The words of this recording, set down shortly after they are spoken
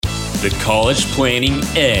The College Planning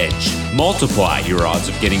Edge. Multiply your odds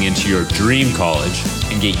of getting into your dream college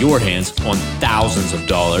and get your hands on thousands of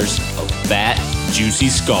dollars of fat, juicy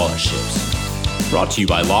scholarships. Brought to you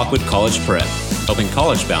by Lockwood College Prep, helping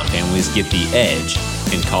college-bound families get the edge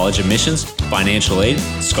in college admissions, financial aid,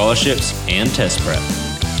 scholarships, and test prep.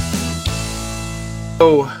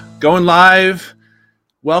 So, going live.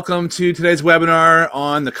 Welcome to today's webinar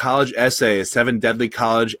on the college essay, 7 deadly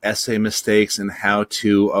college essay mistakes and how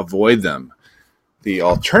to avoid them. The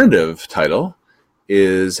alternative title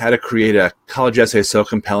is how to create a college essay so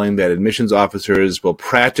compelling that admissions officers will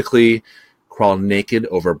practically crawl naked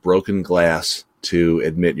over broken glass to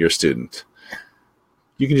admit your student.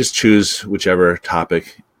 You can just choose whichever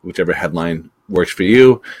topic, whichever headline works for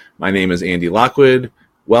you. My name is Andy Lockwood.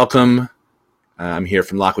 Welcome. I'm here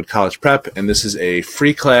from Lockwood College Prep, and this is a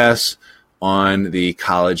free class on the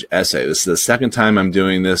college essay. This is the second time I'm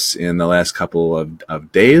doing this in the last couple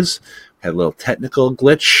of days. Had a little technical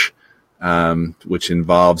glitch, which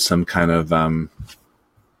involved some kind of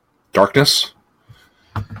darkness.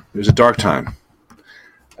 It was a dark time.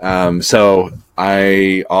 So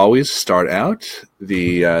I always start out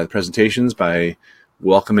the presentations by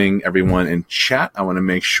welcoming everyone in chat. I want to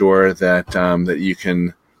make sure that that you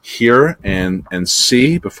can hear and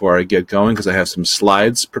see before I get going, because I have some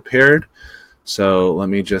slides prepared. So let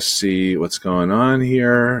me just see what's going on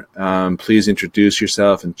here. Please introduce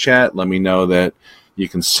yourself in chat. Let me know that you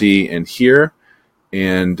can see and hear.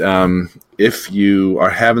 And if you are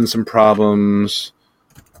having some problems,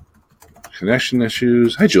 connection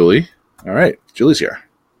issues. Hi, Julie. All right, Julie's here.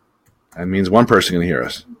 That means one person can hear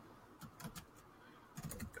us.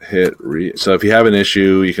 So if you have an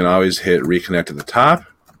issue, you can always hit reconnect at the top.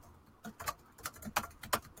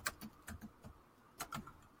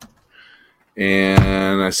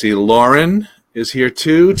 And I see Lauren is here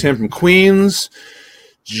too. Tim from Queens.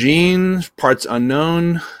 Jean, parts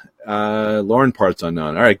unknown. Lauren, parts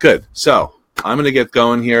unknown. All right, good. So I'm going to get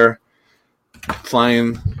going here.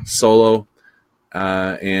 Flying solo.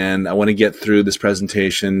 And I want to get through this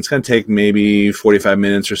presentation. It's going to take maybe 45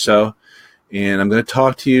 minutes or so. And I'm going to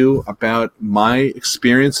talk to you about my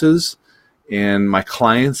experiences and my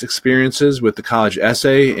clients' experiences with the college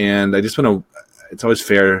essay. And I just want to, it's always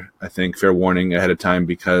fair, I think, fair warning ahead of time,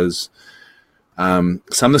 because some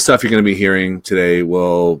of the stuff you're going to be hearing today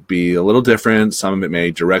will be a little different. Some of it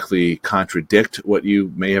may directly contradict what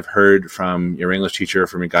you may have heard from your English teacher,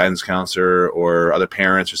 from your guidance counselor, or other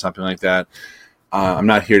parents or something like that. I'm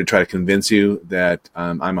not here to try to convince you that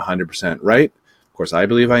I'm 100% right. Of course, I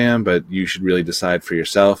believe I am, but you should really decide for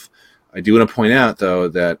yourself. I do want to point out, though,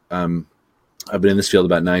 that I've been in this field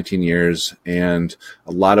about 19 years, and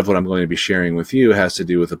a lot of what I'm going to be sharing with you has to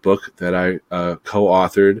do with a book that I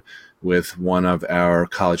co-authored with one of our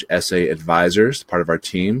college essay advisors, part of our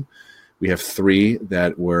team. We have 3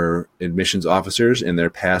 that were admissions officers in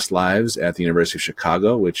their past lives at the University of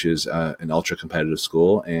Chicago, which is an ultra-competitive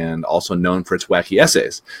school and also known for its wacky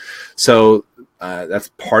essays. So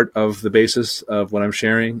that's part of the basis of what I'm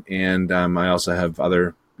sharing, and I also have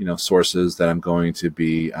other sources that I'm going to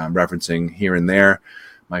be referencing here and there.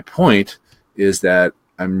 My point is that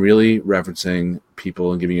I'm really referencing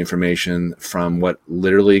people and giving information from what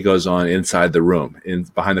literally goes on inside the room,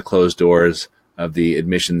 behind the closed doors of the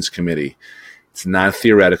admissions committee. It's not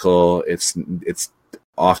theoretical. It's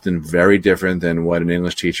often very different than what an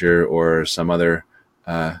English teacher or some other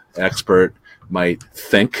expert might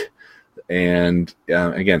think. And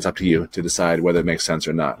again, it's up to you to decide whether it makes sense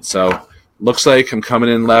or not. So looks like I'm coming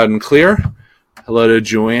in loud and clear. Hello to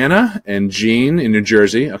Joanna and Jean in New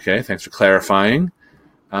Jersey. Okay, thanks for clarifying.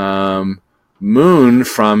 Moon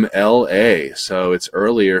from LA. So it's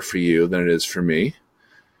earlier for you than it is for me.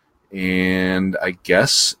 And I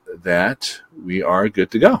guess that we are good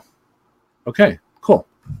to go. Okay, cool.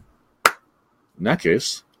 In that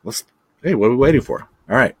case, hey, what are we waiting for?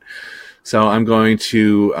 All right. So I'm going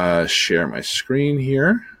to share my screen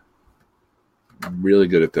here. I'm really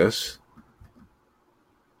good at this.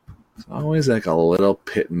 It's always like a little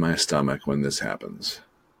pit in my stomach when this happens.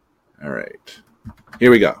 All right. Here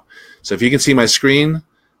we go. So if you can see my screen,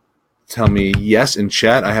 tell me yes in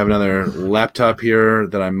chat. I have another laptop here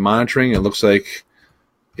that I'm monitoring. It looks like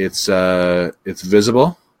it's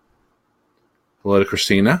visible. Hello to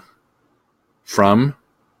Christina from,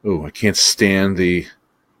 I can't stand the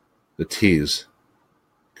T's.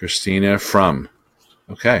 Christina from.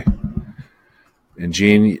 Okay. And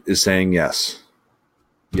Jean is saying yes.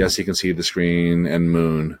 Yes, you can see the screen and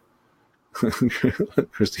Moon.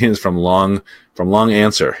 Christina's from long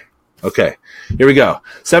answer. Okay, here we go.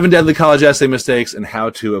 7 deadly college essay mistakes and how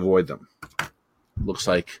to avoid them. Looks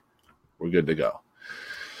like we're good to go.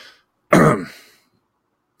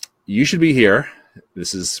 you should be here.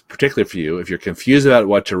 This is particularly for you. If you're confused about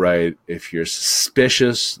what to write, if you're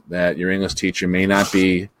suspicious that your English teacher may not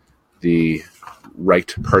be the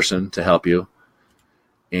right person to help you,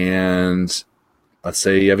 and let's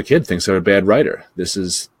say you have a kid who thinks they're a bad writer, this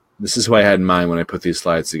is who I had in mind when I put these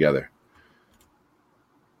slides together.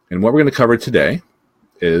 And what we're going to cover today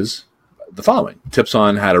is the following: tips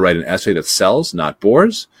on how to write an essay that sells, not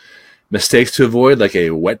bores; mistakes to avoid, like a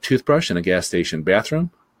wet toothbrush in a gas station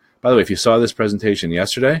bathroom. By the way, if you saw this presentation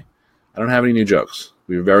yesterday, I don't have any new jokes.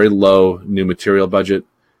 We have a very low new material budget,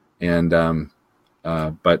 and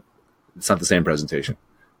but it's not the same presentation.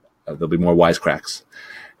 There'll be more wisecracks.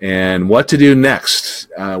 And what to do next,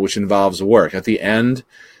 which involves work. At the end,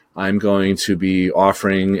 I'm going to be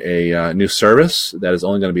offering a new service that is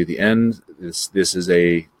only going to be at the end. This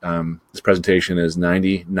presentation is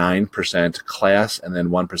 99% class, and then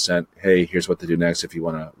 1%, hey, here's what to do next if you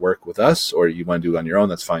want to work with us, or you want to do it on your own,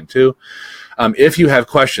 that's fine too. If you have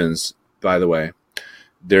questions, by the way,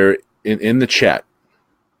 they're in the chat.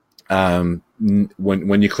 When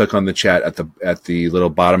you click on the chat at the little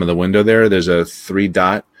bottom of the window there's a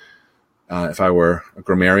 3-dot. If I were a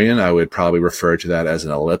grammarian, I would probably refer to that as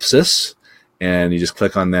an ellipsis, and you just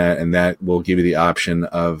click on that, and that will give you the option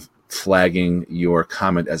of flagging your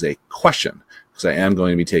comment as a question, because I am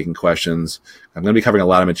going to be taking questions. I'm going to be covering a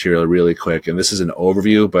lot of material really quick, and this is an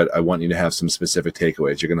overview, but I want you to have some specific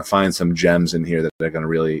takeaways. You're going to find some gems in here that are going to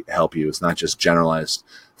really help you. It's not just generalized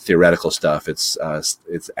theoretical stuff. It's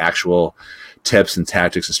actual tips and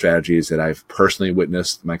tactics and strategies that I've personally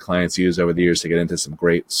witnessed my clients use over the years to get into some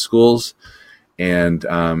great schools. And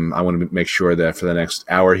I want to make sure that for the next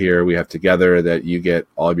hour here we have together, that you get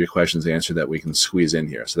all of your questions answered that we can squeeze in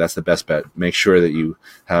here. So that's the best bet. Make sure that you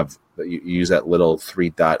use that little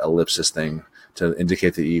 3-dot ellipsis thing to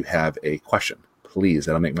indicate that you have a question. Please,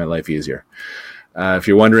 that'll make my life easier. If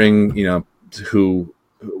you're wondering,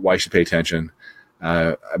 why you should pay attention,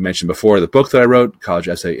 I mentioned before the book that I wrote, College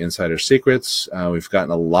Essay Insider Secrets. We've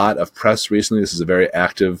gotten a lot of press recently. This is a very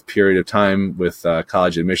active period of time with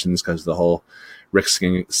college admissions because of the whole Rick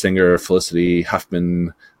Singer, Felicity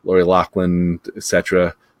Huffman, Lori Loughlin,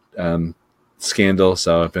 etc. Scandal.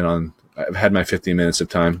 So I've had my 15 minutes of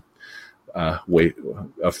time,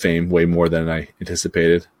 of fame, way more than I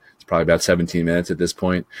anticipated. It's probably about 17 minutes at this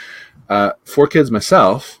point. 4 kids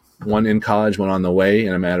myself. One in college, one on the way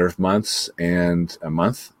in a matter of months and a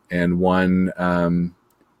month, and one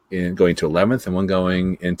in going to 11th and one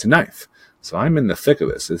going into 9th. So I'm in the thick of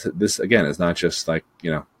this. This again is not just like,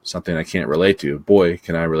 something I can't relate to. Boy,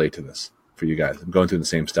 can I relate to this for you guys. I'm going through the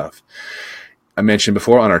same stuff. I mentioned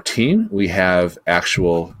before, on our team, we have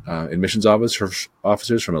actual admissions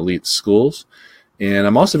officers from elite schools. And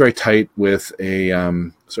I'm also very tight with a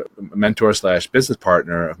mentor/business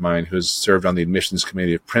partner of mine who's served on the admissions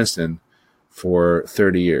committee of Princeton for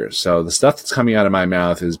 30 years. So the stuff that's coming out of my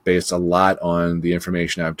mouth is based a lot on the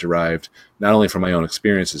information I've derived, not only from my own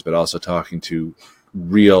experiences, but also talking to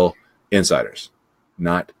real insiders,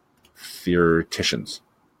 not theoreticians.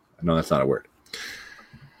 I know that's not a word.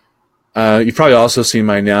 You've probably also seen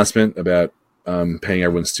my announcement about paying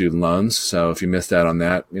everyone's student loans. So if you missed out on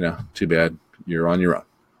that, too bad. You're on your own.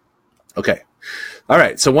 Okay. All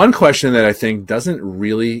right. So one question that I think doesn't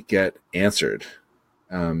really get answered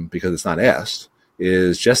because it's not asked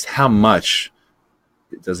is just how much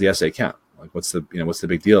does the essay count? Like, what's the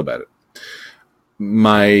big deal about it?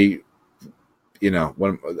 I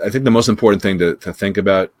think the most important thing to think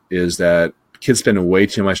about is that kids spend way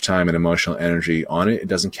too much time and emotional energy on it. It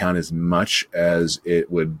doesn't count as much as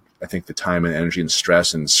it would. I think the time and energy and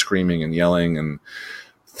stress and screaming and yelling and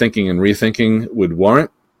thinking and rethinking would warrant.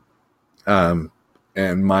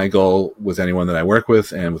 And my goal with anyone that I work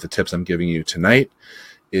with and with the tips I'm giving you tonight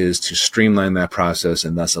is to streamline that process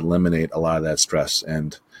and thus eliminate a lot of that stress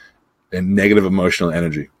and negative emotional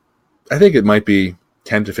energy. I think it might be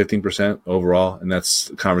 10 to 15% overall. And that's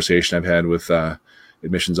a conversation I've had with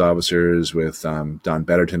admissions officers, with Don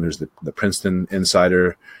Betterton, who's the Princeton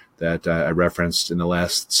insider that I referenced in the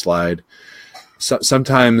last slide.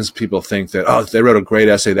 Sometimes people think that, they wrote a great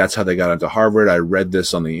essay, that's how they got into Harvard. I read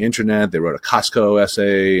this on the internet. They wrote a Costco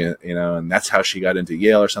essay, and that's how she got into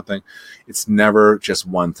Yale or something. It's never just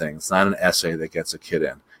one thing. It's not an essay that gets a kid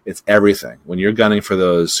in. It's everything. When you're gunning for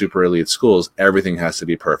those super elite schools, everything has to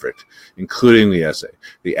be perfect, including the essay,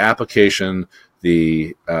 the application,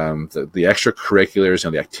 the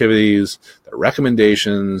extracurriculars, the activities, the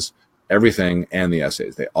recommendations, everything, and the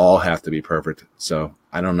essays. They all have to be perfect. So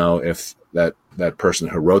I don't know if that person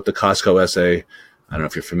who wrote the Costco essay, I don't know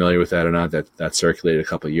if you're familiar with that or not, that circulated a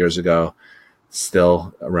couple of years ago,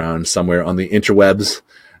 still around somewhere on the interwebs.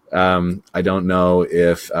 I don't know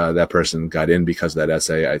if that person got in because of that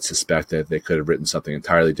essay. I'd suspect that they could have written something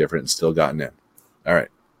entirely different and still gotten in. All right.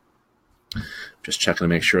 Just checking to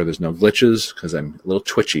make sure there's no glitches because I'm a little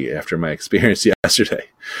twitchy after my experience yesterday.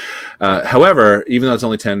 However, even though it's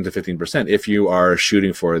only 10 to 15%, if you are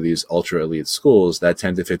shooting for these ultra elite schools, that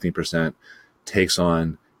 10 to 15% takes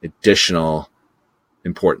on additional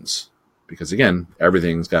importance. Because again,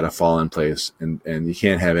 everything's got to fall in place, and you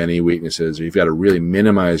can't have any weaknesses, or you've got to really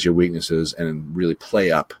minimize your weaknesses and really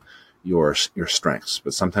play up your strengths.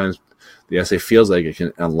 But sometimes the essay feels like it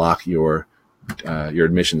can unlock your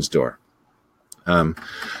admissions door.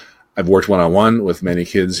 I've worked one-on-one with many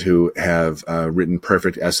kids who have written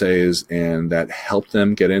perfect essays, and that helped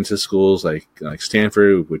them get into schools like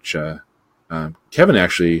Stanford, which Kevin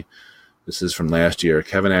actually. This is from last year.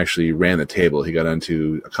 Kevin actually ran the table. He got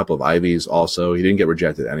into a couple of Ivies also. He didn't get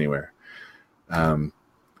rejected anywhere. A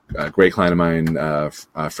great client of mine,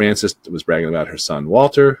 Frances, was bragging about her son,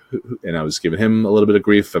 Walter, and I was giving him a little bit of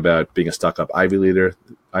grief about being a stuck-up Ivy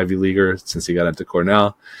Leaguer since he got into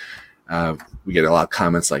Cornell. We get a lot of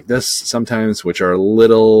comments like this sometimes, which are a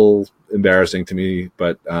little embarrassing to me,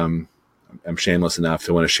 but I'm shameless enough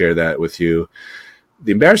to want to share that with you.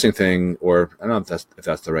 The embarrassing thing, or I don't know if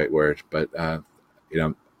that's the right word, but I'm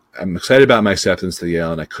excited about my acceptance to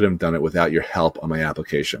Yale, and I couldn't have done it without your help on my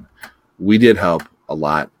application. We did help a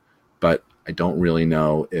lot, but I don't really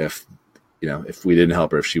know if we didn't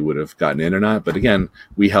help her, if she would have gotten in or not. But again,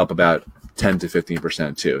 we help about 10 to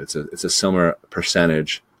 15% too. It's a similar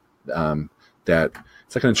percentage that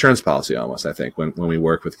it's like an insurance policy almost, I think, when we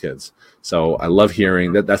work with kids. So I love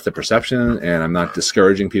hearing that that's the perception, and I'm not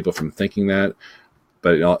discouraging people from thinking that.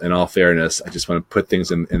 But in all fairness, I just want to put things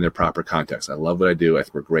in their proper context. I love what I do. I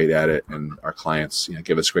think we're great at it, and our clients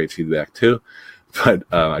give us great feedback too.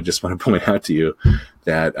 But I just want to point out to you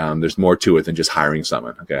that there's more to it than just hiring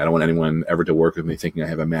someone. Okay, I don't want anyone ever to work with me thinking I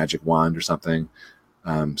have a magic wand or something.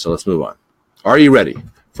 So let's move on. Are you ready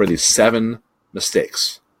for these 7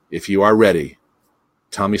 mistakes? If you are ready,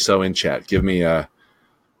 tell me so in chat. Give me a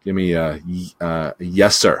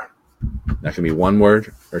yes, sir. That can be 1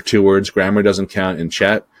 word or 2 words. Grammar doesn't count in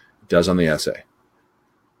chat. It does on the essay.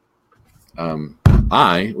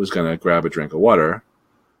 I was going to grab a drink of water.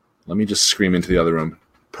 Let me just scream into the other room.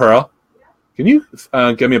 Pearl, can you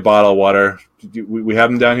get me a bottle of water? We have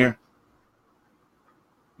them down here?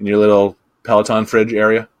 In your little Peloton fridge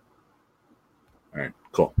area? All right,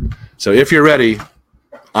 cool. So if you're ready,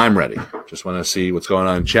 I'm ready. Just want to see what's going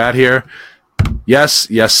on in chat here. Yes,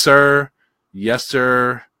 yes, sir. Yes,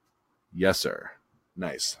 sir. Yes, sir.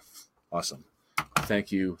 Nice. Awesome.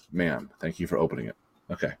 Thank you, ma'am. Thank you for opening it.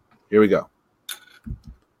 Okay, here we go.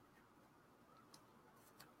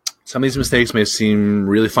 Some of these mistakes may seem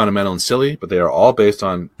really fundamental and silly, but they are all based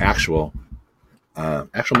on actual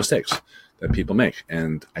mistakes that people make.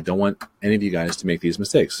 And I don't want any of you guys to make these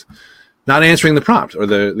mistakes. Not answering the prompt or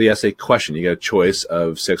the essay question. You get a choice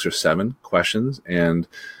of 6 or 7 questions, and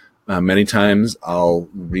many times I'll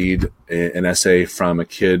read an essay from a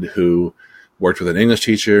kid who worked with an English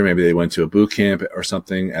teacher. Maybe they went to a boot camp or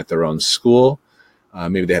something at their own school.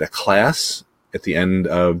 Maybe they had a class at the end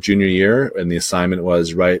of junior year, and the assignment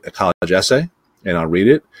was write a college essay, and I'll read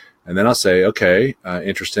it. And then I'll say, okay,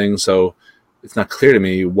 interesting. So it's not clear to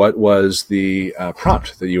me what was the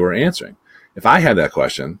prompt that you were answering. If I had that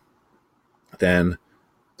question, then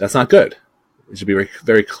that's not good. It should be very,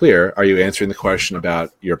 very clear. Are you answering the question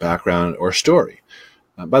about your background or story?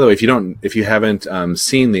 By the way, if you haven't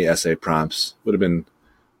seen the essay prompts, would have been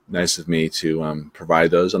nice of me to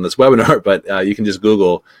provide those on this webinar. But you can just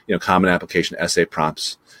Google, Common Application essay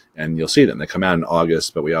prompts, and you'll see them. They come out in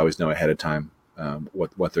August, but we always know ahead of time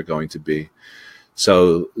what they're going to be.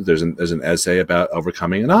 So there's an essay about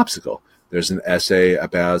overcoming an obstacle. There's an essay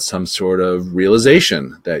about some sort of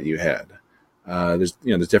realization that you had. There's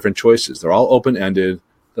different choices. They're all open-ended.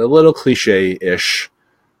 They're a little cliche-ish.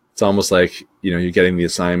 It's almost like, you're getting the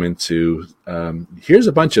assignment to, here's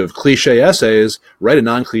a bunch of cliche essays, write a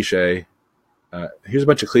non-cliche. Here's a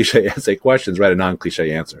bunch of cliche essay questions, write a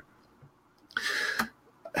non-cliche answer.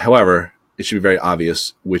 However, it should be very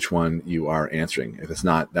obvious which one you are answering. If it's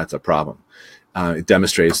not, that's a problem. It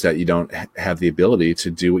demonstrates that you don't have the ability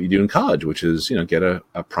to do what you do in college, which is, get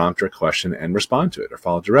a prompt or a question and respond to it or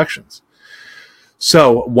follow directions.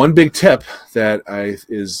 So one big tip that I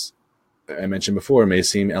mentioned before may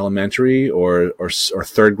seem elementary or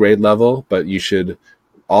 3rd grade level, but you should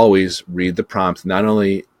always read the prompt, not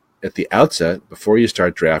only at the outset before you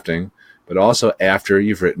start drafting, but also after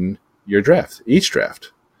you've written your draft, each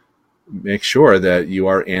draft. Make sure that you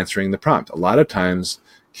are answering the prompt. A lot of times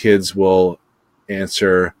kids will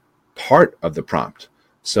answer part of the prompt.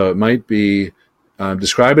 So it might be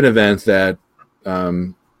describe an event that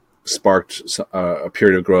sparked a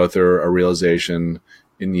period of growth or a realization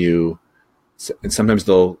in you. And sometimes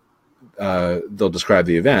they'll describe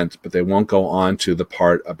the event, but they won't go on to the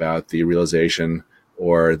part about the realization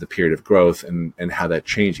or the period of growth and how that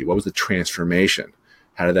changed you. What was the transformation?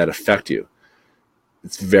 How did that affect you?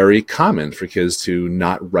 It's very common for kids to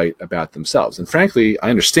not write about themselves. And frankly, I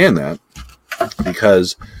understand that,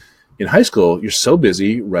 because in high school, you're so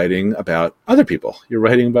busy writing about other people. You're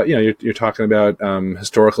writing about, you're talking about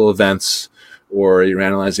historical events, or you're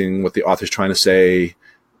analyzing what the author's trying to say.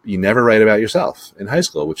 You never write about yourself in high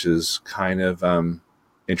school, which is kind of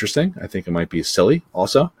interesting. I think it might be silly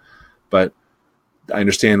also, but I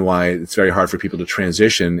understand why it's very hard for people to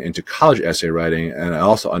transition into college essay writing. And I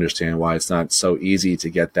also understand why it's not so easy to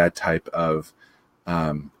get that type of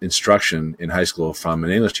instruction in high school from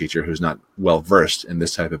an English teacher who's not well versed in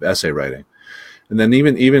this type of essay writing. And then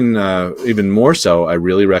even more so, I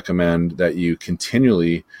really recommend that you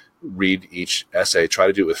continually read each essay. Try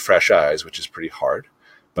to do it with fresh eyes, which is pretty hard,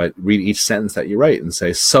 but read each sentence that you write and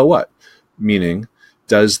say, so what? Meaning,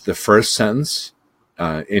 does the first sentence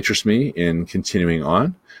interest me in continuing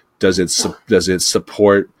on? Does it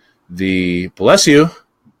support the, bless you?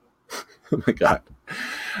 Oh my God.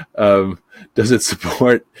 Does it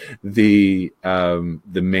support the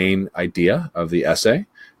main idea of the essay?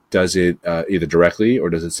 Does it either directly, or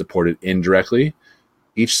does it support it indirectly?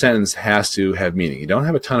 Each sentence has to have meaning. You don't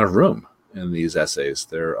have a ton of room in these essays.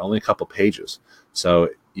 There are only a couple pages. So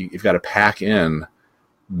you've got to pack in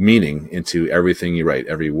meaning into everything you write,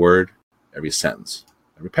 every word, every sentence,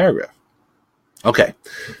 every paragraph. Okay.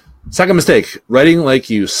 Second mistake, writing like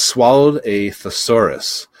you swallowed a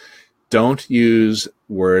thesaurus. Don't use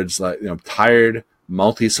words like, tired,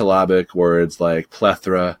 multisyllabic words like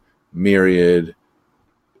plethora, myriad,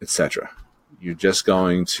 etc. You're just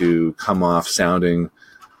going to come off sounding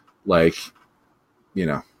like, you're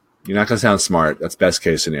not going to sound smart. That's best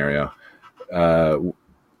case scenario.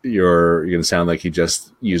 You're going to sound like you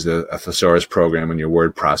just used a thesaurus program in your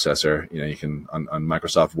word processor. You can on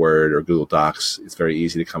Microsoft Word or Google Docs. It's very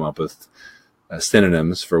easy to come up with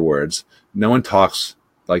synonyms for words. No one talks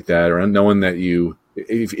like that, or no one that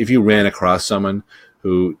if you ran across someone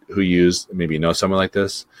who used, maybe someone like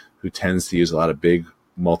this, who tends to use a lot of big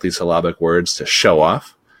multisyllabic words to show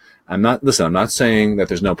off. I'm not saying that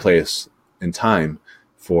there's no place and time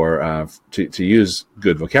for to use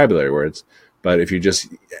good vocabulary words. But if you're just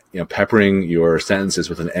peppering your sentences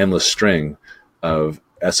with an endless string of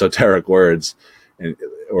esoteric words,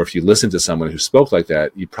 or if you listen to someone who spoke like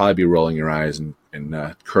that, you'd probably be rolling your eyes and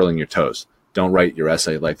curling your toes. Don't write your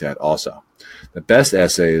essay like that also. The best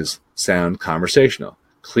essays sound conversational,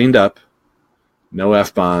 cleaned up, no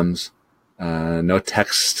F-bombs, no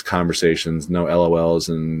text conversations, no LOLs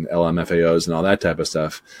and LMFAOs and all that type of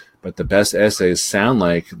stuff. But the best essays sound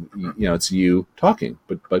like, it's you talking,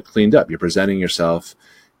 but cleaned up. You're presenting yourself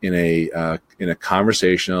in a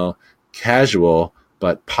conversational, casual,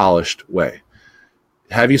 but polished way.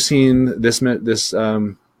 Have you seen this movie?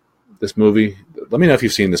 Let me know if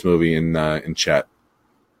you've seen this movie in chat.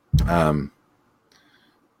 It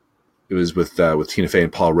was with Tina Fey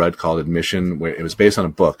and Paul Rudd, called Admission, where it was based on a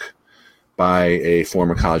book by a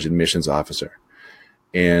former college admissions officer.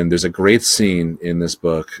 And there's a great scene in this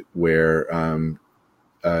book where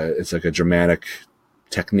it's like a dramatic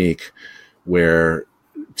technique where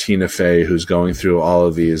Tina Fey, who's going through all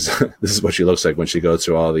of these, this is what she looks like when she goes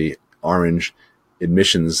through all the orange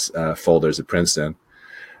admissions folders at Princeton,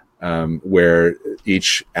 where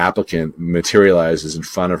each applicant materializes in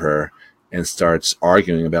front of her and starts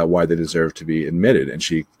arguing about why they deserve to be admitted. And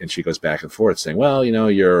she goes back and forth saying, well,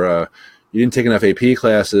 you didn't take enough AP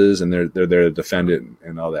classes, and they're there to defend it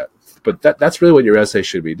and all that. But that's really what your essay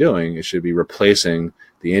should be doing. It should be replacing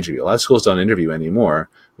the interview. A lot of schools don't interview anymore,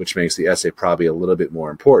 which makes the essay probably a little bit more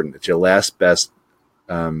important. It's your last best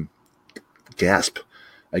gasp,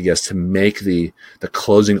 I guess, to make the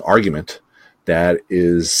closing argument that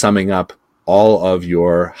is summing up all of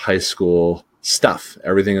your high school stuff,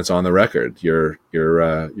 everything that's on the record, your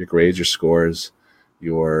grades, your scores,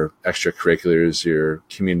 your extracurriculars, your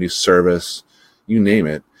community service, you name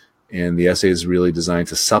it. And the essay is really designed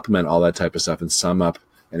to supplement all that type of stuff and sum up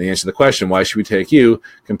and answer the question, why should we take you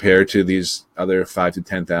compared to these other 5,000 to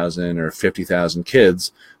 10,000 or 50,000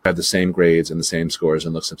 kids who have the same grades and the same scores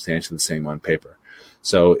and look substantially the same on paper?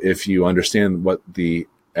 So if you understand what the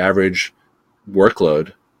average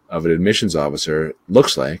workload of an admissions officer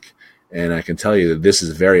looks like, and I can tell you that this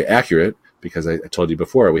is very accurate, because I told you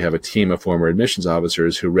before, we have a team of former admissions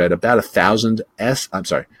officers who read about 1,000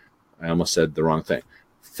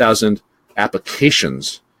 1,000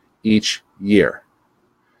 applications each year.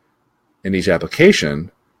 And each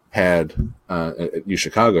application had, at U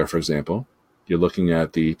Chicago, for example, you're looking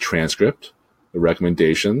at the transcript, the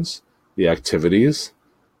recommendations, the activities,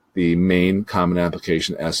 the main common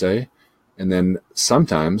application essay, and then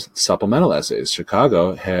sometimes supplemental essays.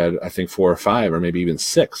 Chicago had, I think, 4 or 5 or maybe even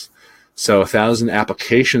 6. So 1,000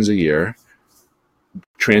 applications a year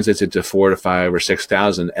translates into 4 to 5 or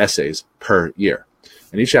 6,000 essays per year.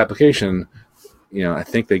 And each application, I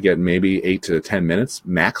think they get maybe 8 to 10 minutes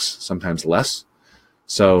max, sometimes less.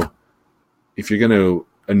 So if you're going to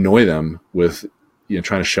annoy them with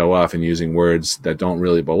trying to show off and using words that don't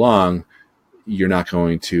really belong, you're not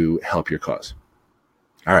going to help your cause.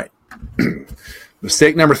 All right.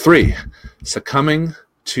 Mistake number 3, succumbing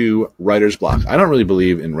to writer's block. I don't really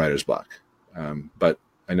believe in writer's block, but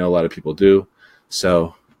I know a lot of people do.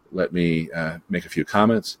 So let me make a few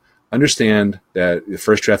comments. Understand that the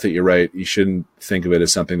first draft that you write, you shouldn't think of it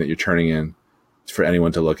as something that you're turning in for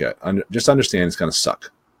anyone to look at. Just understand it's going to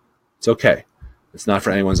suck. It's okay. It's not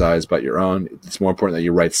for anyone's eyes but your own. It's more important that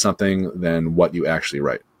you write something than what you actually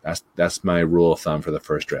write. That's my rule of thumb for the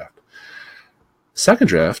first draft. Second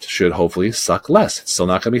draft should hopefully suck less. It's still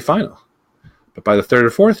not going to be final. But by the third or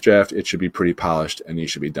fourth draft, it should be pretty polished and you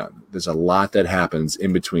should be done. There's a lot that happens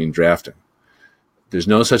in between drafting. There's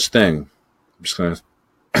no such thing. I'm just going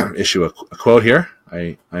to issue a quote here.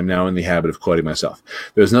 I'm now in the habit of quoting myself.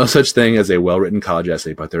 There's no such thing as a well-written college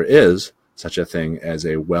essay, but there is such a thing as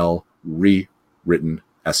a well-rewritten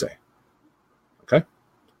essay. Okay?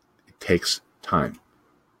 It takes time.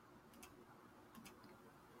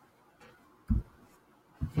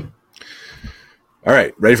 All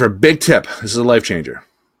right, ready for a big tip. This is a life changer.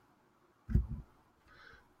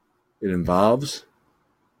 It involves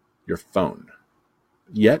your phone.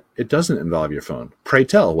 Yet, it doesn't involve your phone. Pray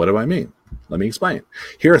tell, what do I mean? Let me explain.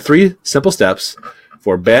 Here are 3 simple steps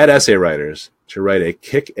for bad essay writers to write a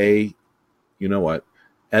kick-A,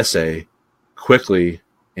 essay quickly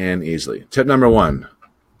and easily. Tip number 1,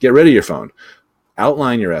 get rid of your phone.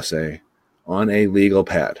 Outline your essay on a legal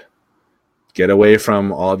pad. Get away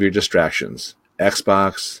from all of your distractions.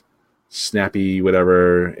 Xbox, Snappy,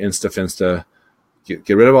 whatever, Insta. Get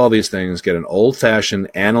rid of all these things. Get an old-fashioned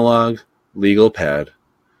analog legal pad.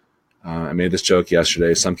 I made this joke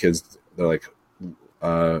yesterday. Some kids, they're like,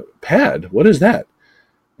 pad? What is that?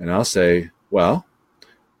 And I'll say, well,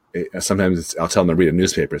 sometimes I'll tell them to read a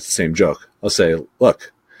newspaper. It's the same joke. I'll say,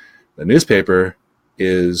 look, the newspaper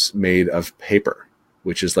is made of paper,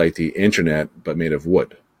 which is like the internet, but made of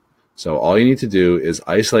wood. So all you need to do is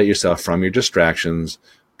isolate yourself from your distractions,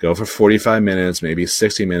 go for 45 minutes, maybe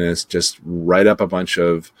 60 minutes, just write up a bunch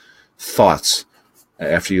of thoughts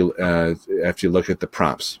after you look at the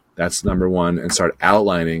prompts. That's number 1, and start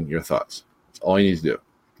outlining your thoughts. That's all you need to do.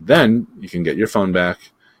 Then you can get your phone back.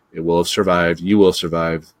 It will have survived. You will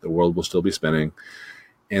survive. The world will still be spinning.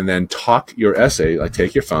 And then talk your essay, like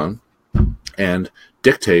take your phone and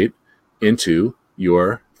dictate into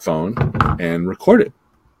your phone and record it.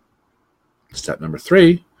 Step number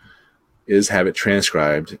 3 is have it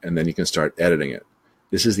transcribed, and then you can start editing it.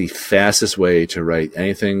 This is the fastest way to write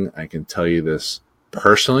anything. I can tell you this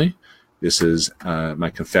personally. This is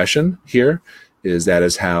my confession here, that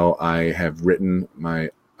is how I have written my,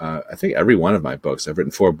 I think every one of my books. I've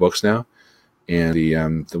written 4 books now. And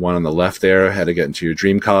the one on the left there, How to Get Into Your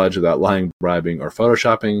Dream College Without Lying, Bribing, or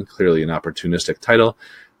Photoshopping, clearly an opportunistic title.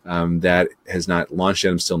 That has not launched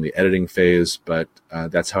yet. I'm still in the editing phase, but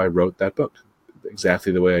that's how I wrote that book,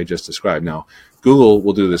 exactly the way I just described. Now, Google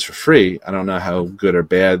will do this for free. I don't know how good or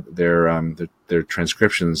bad their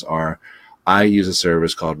transcriptions are. I use a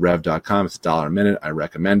service called Rev.com. It's $1 a minute. I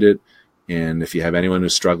recommend it. And if you have anyone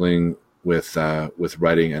who's struggling with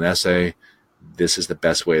writing an essay, this is the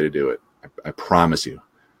best way to do it. I promise you.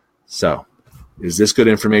 So, is this good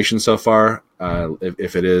information so far?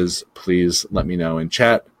 If it is, please let me know in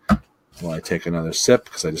chat while I take another sip,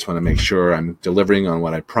 because I just want to make sure I'm delivering on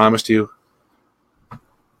what I promised you.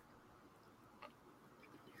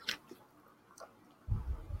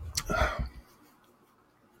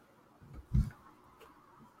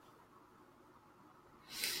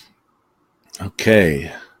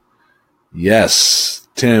 Okay. Yes.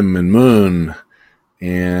 Tim and Moon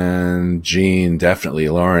and Jean, definitely.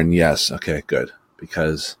 Lauren, yes. Okay, good.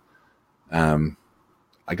 Because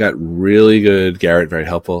I got really good, Garrett, very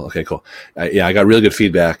helpful. Okay, cool. Yeah, I got really good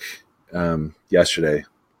feedback yesterday.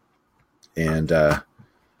 And I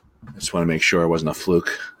just want to make sure it wasn't a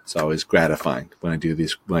fluke. It's always gratifying when I do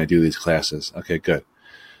these classes. Okay, good.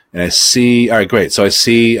 And I see, all right, great. So I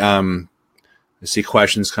see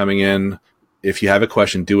questions coming in. if you have a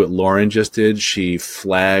question, do what Lauren just did. She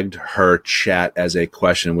flagged her chat as a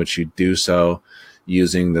question, which you do so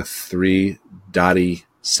using the 3 dotty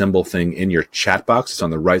symbol thing in your chat box. It's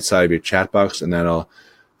on the right side of your chat box, and that'll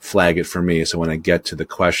flag it for me. So when I get to the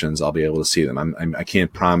questions, I'll be able to see them. I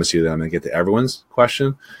can't promise you that I'm going to get to everyone's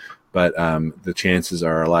question, but the chances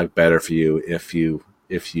are a lot better for you if you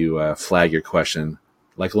flag your question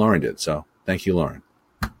like Lauren did. So thank you, Lauren.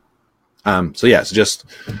 So just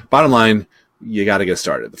bottom line, you got to get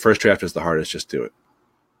started. The first draft is the hardest. Just do it.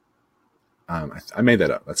 I made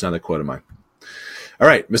that up. That's another quote of mine. All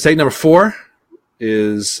right. Mistake number 4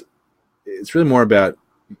 is it's really more about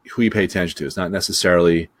who you pay attention to. It's not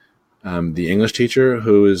necessarily the English teacher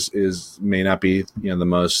who may not be the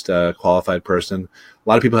most qualified person. A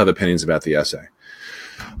lot of people have opinions about the essay.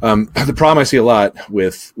 The problem I see a lot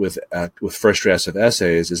with first drafts of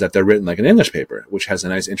essays is that they're written like an English paper, which has a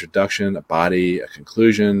nice introduction, a body, a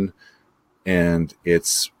conclusion, and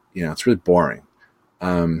it's really boring.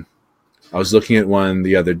 I was looking at one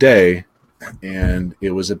the other day, and it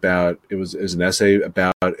was an essay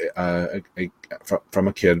about from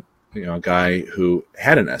a kid, a guy who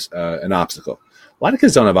had an obstacle. A lot of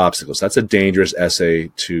kids don't have obstacles. That's a dangerous essay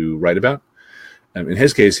to write about. In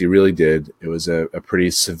his case, he really did. It was a pretty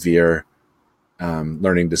severe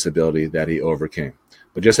learning disability that he overcame.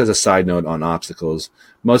 But just as a side note on obstacles,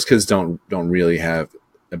 most kids don't really have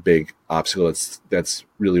a big obstacle that's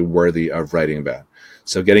really worthy of writing about.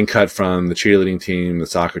 So getting cut from the cheerleading team, the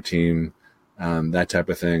soccer team, that type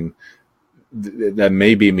of thing, that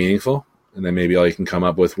may be meaningful, and that may be all you can come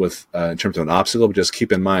up with in terms of an obstacle. But just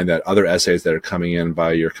keep in mind that other essays that are coming in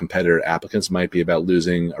by your competitor applicants might be about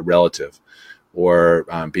losing a relative, or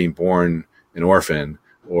being born an orphan,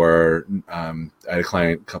 or I had a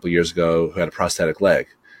client a couple of years ago who had a prosthetic leg.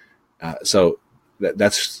 So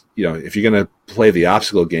that's if you're going to play the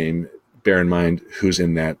obstacle game, bear in mind who's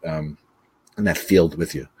in that field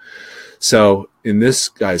with you. So in this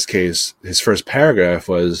guy's case, his first paragraph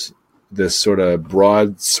was this sort of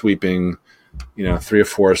broad, sweeping, 3 or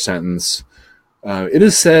 4 sentence. It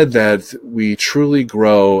is said that we truly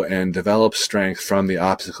grow and develop strength from the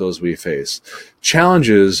obstacles we face.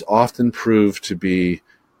 Challenges often prove to be,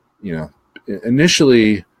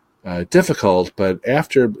 initially difficult, but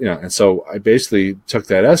after, and so I basically took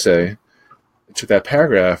that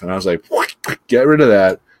paragraph, and I was like, get rid of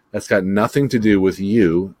that. That's got nothing to do with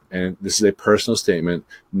you, and this is a personal statement.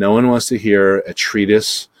 No one wants to hear a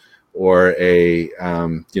treatise or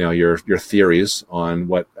your theories on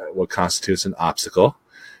what constitutes an obstacle,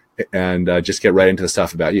 and just get right into the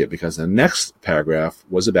stuff about you, because the next paragraph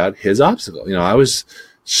was about his obstacle. I was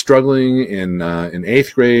struggling in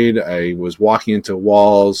 8th grade. I was walking into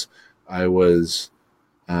walls. I was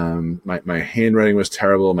my handwriting was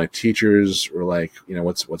terrible. My teachers were like,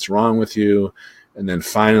 what's wrong with you? And then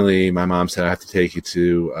finally, my mom said, I have to take you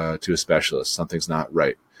to a specialist. Something's not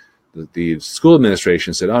right. The school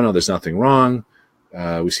administration said, oh, no, there's nothing wrong.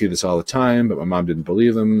 We see this all the time, but my mom didn't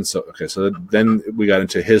believe them. So then we got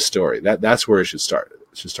into his story. That's where it should start.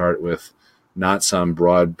 It should start with not some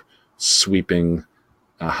broad, sweeping,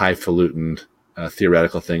 highfalutin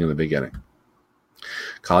theoretical thing in the beginning.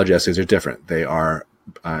 College essays are different. They are,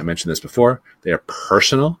 I mentioned this before, they are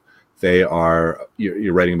personal. They are,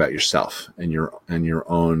 you're writing about yourself and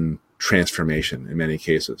your own transformation in many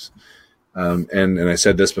cases. And I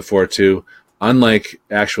said this before too, unlike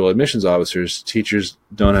actual admissions officers, teachers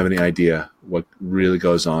don't have any idea what really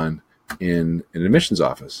goes on in an admissions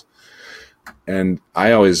office. And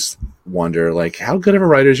I always wonder, how good of a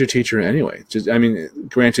writer is your teacher anyway?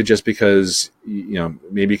 Granted, just because,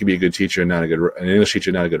 maybe you can be a good teacher and an English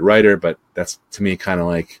teacher, not a good writer, but that's to me kind of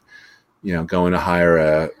like, going to hire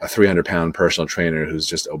a 300-pound personal trainer who's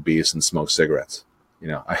just obese and smokes cigarettes.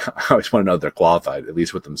 I always want to know they're qualified, at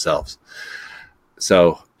least with themselves.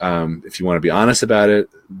 So if you want to be honest about it,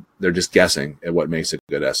 they're just guessing at what makes a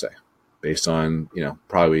good essay based on,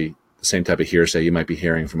 probably the same type of hearsay you might be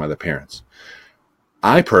hearing from other parents.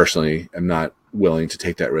 I personally am not willing to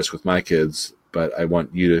take that risk with my kids, but I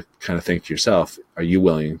want you to kind of think to yourself, are you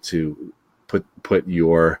willing to put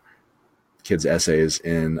your kids' essays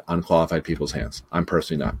in unqualified people's hands? I'm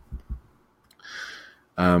personally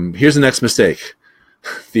not. Here's the next mistake.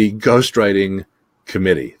 The ghostwriting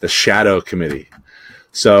committee, the shadow committee.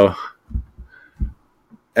 So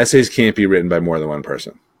essays can't be written by more than one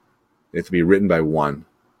person. They have to be written by one,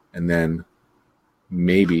 and then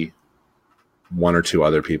maybe 1 or 2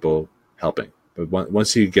 other people helping. But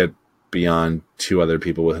once you get beyond 2 other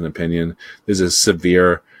people with an opinion, there's a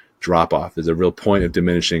severe drop-off. There's a real point of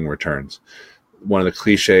diminishing returns. One of the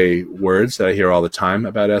cliche words that I hear all the time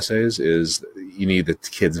about essays is you need the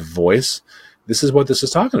kid's voice. this is what this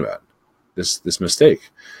is talking about, this mistake.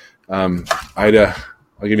 I'll give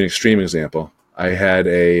you an extreme example. I had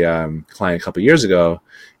a client a couple years ago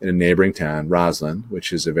in a neighboring town, Roslyn,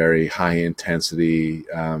 which is a very high-intensity,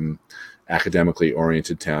 academically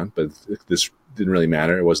oriented town. But this didn't really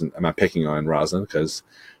matter. I'm not picking on Roslyn because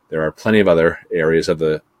there are plenty of other areas of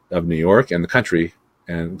New York and the country,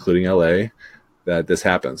 and including LA, that this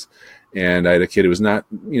happens. And I had a kid who was not,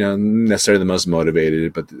 necessarily the most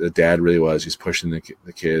motivated, but the dad really was. He's pushing the kid.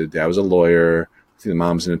 The dad was a lawyer. I think the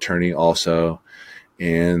mom's an attorney also.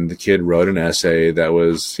 And the kid wrote an essay that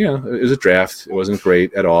was, it was a draft. It wasn't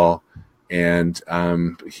great at all. And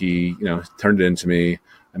he, turned it into me.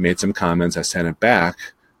 I made some comments. I sent it back.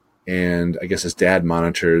 And I guess his dad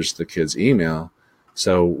monitors the kid's email.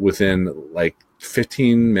 So within like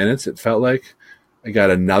 15 minutes, it felt like, I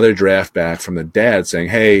got another draft back from the dad saying,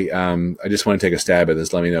 hey, I just want to take a stab at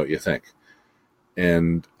this. Let me know what you think.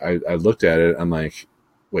 And I looked at it. I'm like,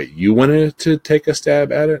 wait, you wanted to take a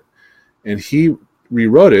stab at it? And he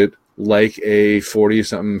rewrote it like a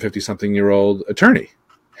 40-something, 50-something-year-old attorney.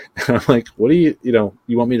 And I'm like, what do you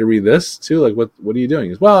want me to read this too? Like, what are you doing? He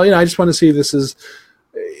goes, well, I just want to see if this is,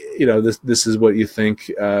 this is what you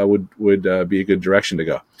think would be a good direction to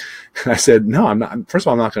go. I said, no, I'm not. First of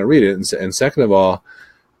all, I'm not going to read it. And second of all,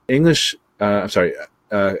 essay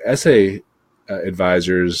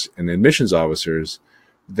advisors and admissions officers,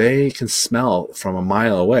 they can smell from a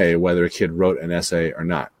mile away whether a kid wrote an essay or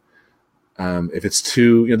not. If it's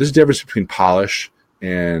too, there's a difference between polish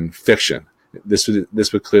and fiction. This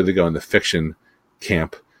would clearly go in the fiction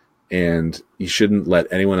camp, and you shouldn't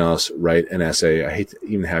let anyone else write an essay. I hate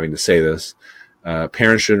even having to say this.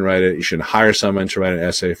 Parents shouldn't write it. You shouldn't hire someone to write an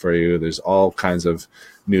essay for you. There's all kinds of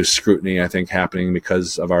new scrutiny, I think, happening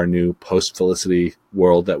because of our new post-Felicity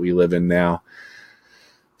world that we live in now.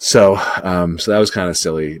 So that was kind of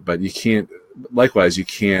silly, but you can't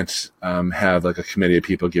have like a committee of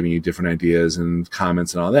people giving you different ideas and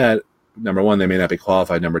comments and all that. Number one, they may not be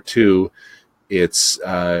qualified. Number two, it's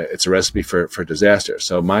a recipe for disaster.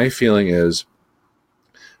 So my feeling is,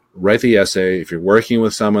 write the essay. If you're working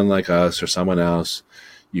with someone like us or someone else,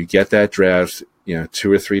 you get that draft,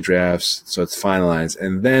 2 or 3 drafts, so it's finalized,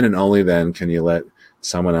 and then and only then can you let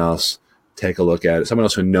someone else take a look at it, someone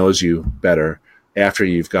else who knows you better, after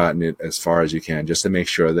you've gotten it as far as you can, just to make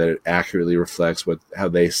sure that it accurately reflects how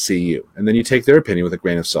they see you. And then you take their opinion with a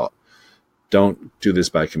grain of salt. Don't do this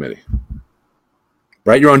by committee.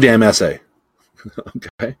 Write your own damn essay.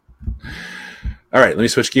 Okay. All right, let me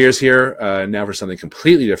switch gears here now for something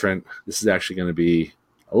completely different. This is actually going to be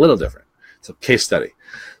a little different. It's a case study.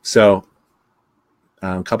 So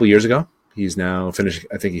a couple years ago, he's now finished.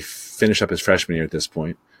 I think he finished up his freshman year at this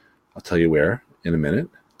point. I'll tell you where in a minute.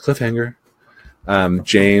 Cliffhanger.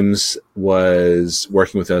 James was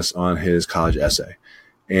working with us on his college essay.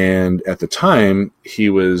 And at the time, he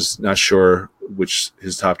was not sure which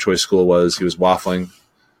his top choice school was. He was waffling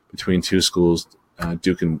between 2 schools,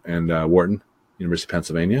 Duke and Wharton, University of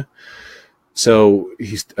Pennsylvania. So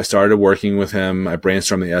I started working with him. I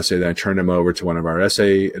brainstormed the essay. Then I turned him over to one of our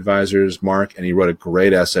essay advisors, Mark, and he wrote a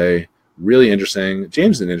great essay, really interesting.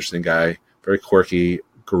 James is an interesting guy, very quirky,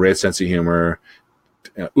 great sense of humor,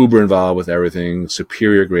 uber involved with everything,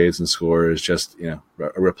 superior grades and scores, just, a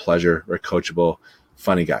real pleasure, very coachable,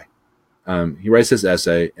 funny guy. He writes this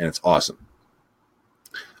essay, and it's awesome.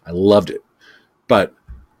 I loved it, but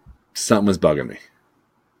something was bugging me.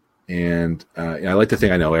 And I like to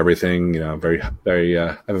think I know everything. Very, very.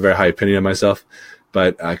 I have a very high opinion of myself,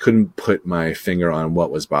 but I couldn't put my finger on what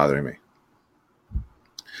was bothering me.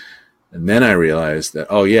 And then I realized that,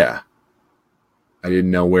 oh yeah, I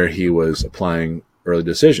didn't know where he was applying early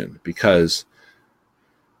decision, because,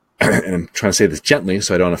 and I'm trying to say this gently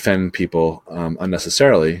so I don't offend people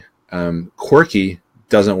unnecessarily. Quirky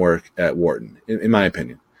doesn't work at Wharton, in my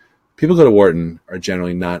opinion. People who go to Wharton are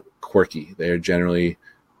generally not quirky. They are generally,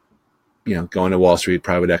 going to Wall Street,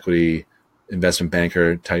 private equity, investment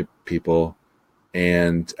banker type people,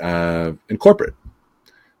 and corporate.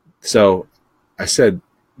 So I said,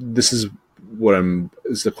 this is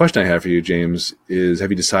the question I have for you, James, is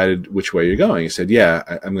have you decided which way you're going? He said, yeah,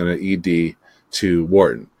 I'm going to ED to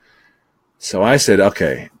Wharton. So I said,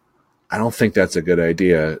 okay, I don't think that's a good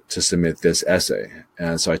idea to submit this essay.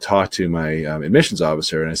 And so I talked to my admissions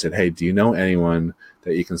officer and I said, hey, do you know anyone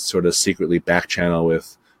that you can sort of secretly back channel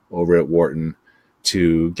with over at Wharton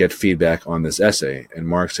to get feedback on this essay? And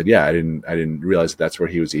Mark said, yeah, I didn't realize that's where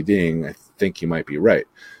he was EDing. I think you might be right.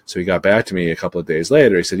 So he got back to me a couple of days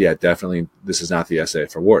later. He said, yeah, definitely this is not the essay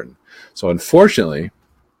for Wharton. So unfortunately,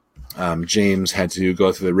 James had to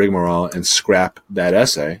go through the rigmarole and scrap that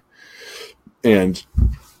essay. And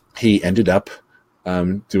he ended up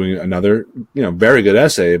doing another, very good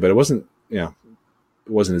essay, but it wasn't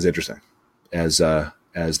as interesting as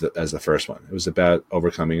the first one. It was about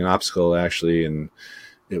overcoming an obstacle, actually, and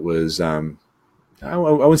it was I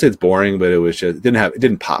wouldn't say it's boring, but it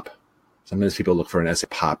didn't pop. Sometimes people look for an essay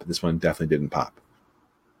pop. This one definitely didn't pop.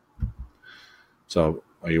 So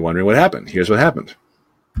are you wondering what happened? Here's what happened.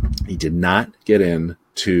 He did not get in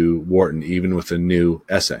to Wharton even with a new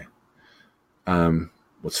essay.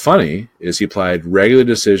 What's funny is he applied regular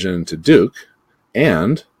decision to Duke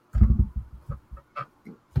and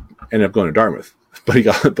ended up going to Dartmouth, but he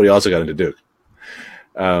also got into Duke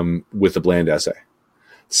with the Bland essay.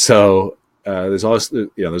 So there's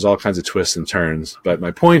all kinds of twists and turns. But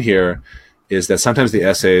my point here is that sometimes the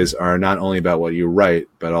essays are not only about what you write,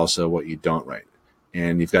 but also what you don't write.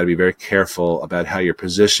 And you've got to be very careful about how you're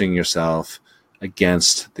positioning yourself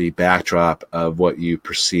against the backdrop of what you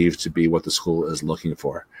perceive to be what the school is looking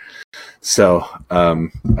for. So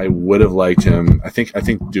I would have liked him. I think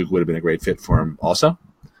Duke would have been a great fit for him also.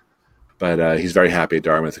 But he's very happy at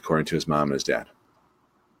Dartmouth, according to his mom and his dad.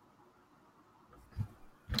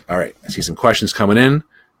 All right, I see some questions coming in.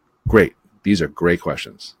 Great. These are great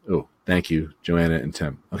questions. Oh, thank you, Joanna and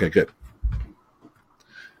Tim. Okay, good.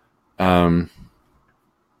 All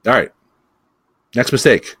right. Next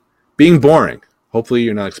mistake, being boring. Hopefully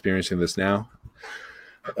you're not experiencing this now.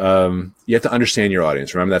 You have to understand your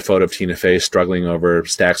audience. Remember that photo of Tina Fey struggling over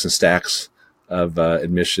stacks and stacks of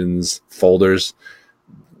admissions folders?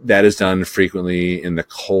 That is done frequently in the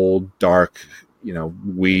cold, dark,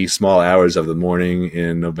 wee small hours of the morning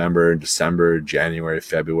in November, December, January,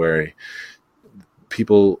 February.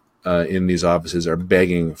 People in these offices are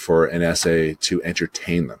begging for an essay to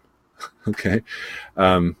entertain them. Okay.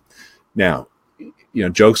 Now,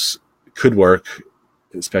 jokes could work,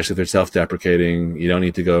 especially if they're self-deprecating. You don't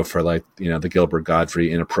need to go for the Gilbert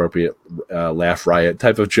Godfrey inappropriate laugh riot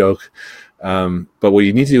type of joke. But what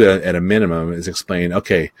you need to do at a minimum is explain,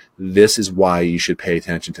 okay, this is why you should pay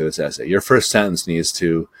attention to this essay. Your first sentence needs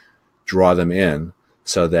to draw them in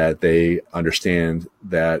so that they understand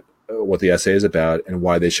that what the essay is about and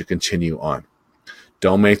why they should continue on.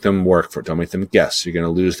 Don't make them work for it. Don't make them guess. You're going to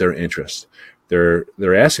lose their interest. They're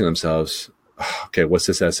asking themselves, okay, what's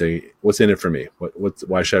this essay? What's in it for me?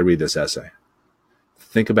 Why should I read this essay?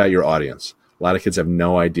 Think about your audience. A lot of kids have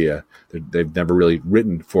no idea. They've never really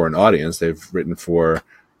written for an audience. They've written for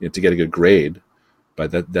to get a good grade,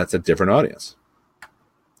 but that's a different audience.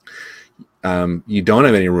 You don't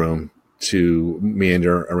have any room to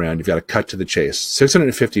meander around. You've got to cut to the chase.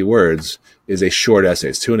 650 words is a short essay.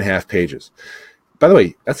 It's 2.5 pages. By the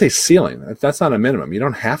way, that's a ceiling. That's not a minimum. You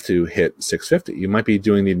don't have to hit 650. You might be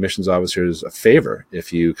doing the admissions officers a favor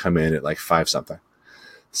if you come in at 5 something.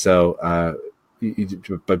 So,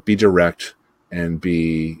 but be direct and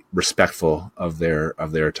be respectful of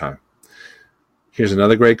their time. Here's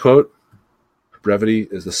another great quote. Brevity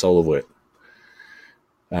is the soul of wit.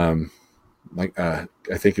 I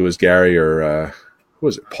think it was Gary or who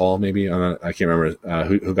was it? Paul, maybe? I can't remember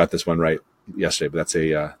who got this one right yesterday, but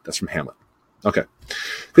that's from Hamlet. Okay.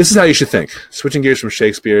 This is how you should think. Switching gears from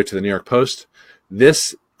Shakespeare to the New York Post.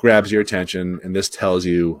 This grabs your attention and this tells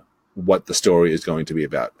you what the story is going to be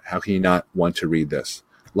about. How can you not want to read this?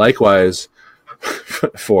 Likewise,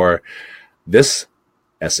 for this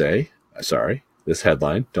headline,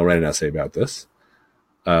 don't write an essay about this.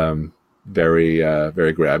 Very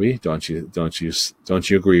grabby. Don't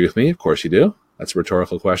you agree with me? Of course you do. That's a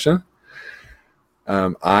rhetorical question.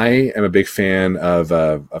 I am a big fan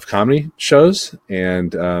of comedy shows,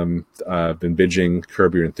 and I've been binging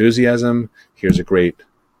Curb Your Enthusiasm. Here's a great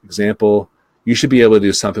example. You should be able to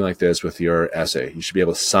do something like this with your essay. You should be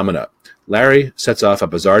able to sum it up. Larry sets off a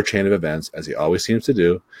bizarre chain of events, as he always seems to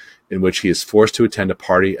do, in which he is forced to attend a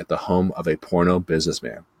party at the home of a porno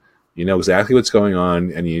businessman. You know exactly what's going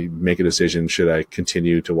on, and you make a decision, should I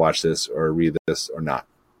continue to watch this or read this or not?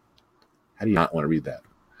 How do you not want to read that?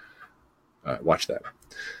 Watch that.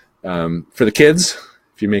 For the kids,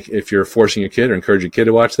 if you're forcing your kid or encouraging your kid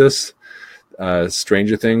to watch this,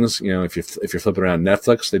 Stranger Things, if you're flipping around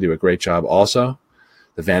Netflix, they do a great job also.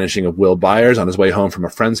 The vanishing of Will Byers. On his way home from a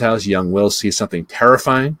friend's house, young Will sees something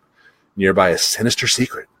terrifying. Nearby, a sinister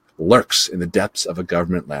secret lurks in the depths of a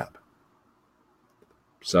government lab.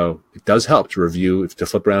 So it does help to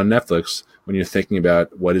flip around Netflix when you're thinking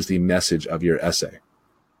about what is the message of your essay.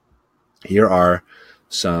 Here are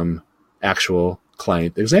some actual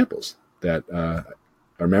client examples that I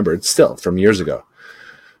remembered still from years ago.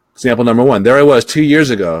 Example number 1. There I was 2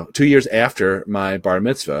 years after my bar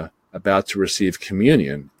mitzvah, about to receive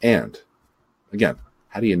communion. And again,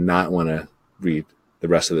 how do you not want to read the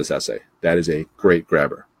rest of this essay? That is a great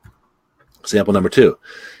grabber. Example number 2.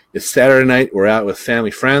 It's Saturday night. We're out with family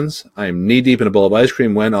friends. I am knee-deep in a bowl of ice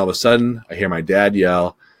cream when all of a sudden I hear my dad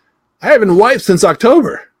yell, "I haven't wiped since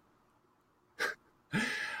October."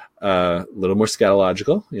 A little more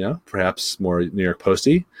scatological, perhaps more New York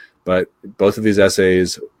Posty, but both of these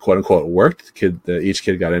essays, quote unquote, worked. Each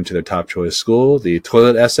kid got into their top choice school. The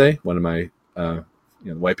toilet essay, one of my,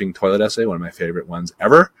 wiping toilet essay, one of my favorite ones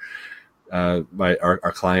ever.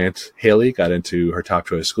 Our client Haley got into her top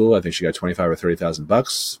choice school. I think she got $25,000 or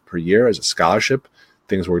 $30,000 per year as a scholarship.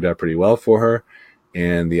 Things worked out pretty well for her,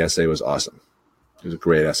 and the essay was awesome. It was a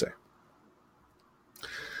great essay.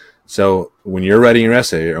 So when you're writing your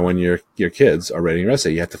essay, or when your kids are writing your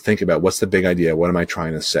essay, you have to think about, what's the big idea? What am I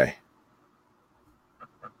trying to say?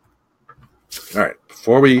 All right.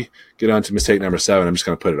 Before we get on to mistake number 7, I'm just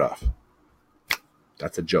going to put it off.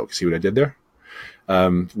 That's a joke. See what I did there?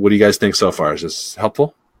 What do you guys think so far? Is this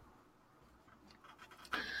helpful?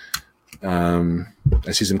 I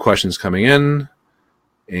see some questions coming in,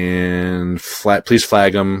 and please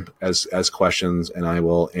flag them as questions, and I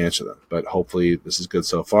will answer them. But hopefully this is good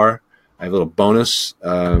so far. I have a little bonus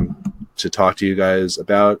to talk to you guys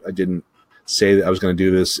about. I didn't say that I was going to do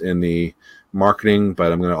this in the marketing,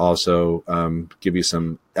 but I'm going to also give you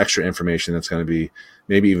some extra information that's going to be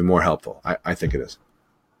maybe even more helpful. I think it is.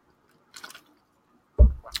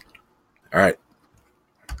 All right.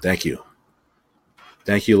 Thank you.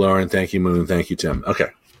 Thank you, Lauren. Thank you, Moon. Thank you, Tim. Okay.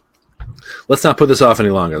 Let's not put this off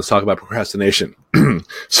any longer. Let's talk about procrastination.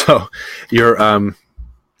 So your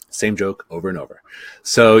same joke over and over.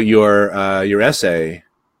 So your essay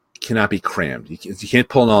cannot be crammed. You can't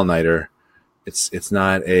pull an all-nighter. It's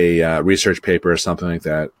not a research paper or something like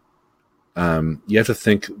that. You have to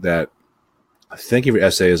think of your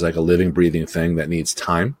essay as like a living, breathing thing that needs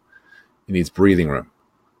time. It needs breathing room.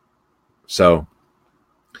 So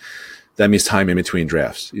that means time in between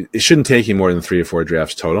drafts. It shouldn't take you more than 3 or 4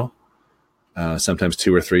 drafts total. Sometimes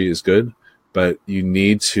 2 or 3 is good, but you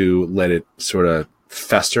need to let it sort of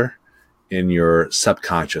fester in your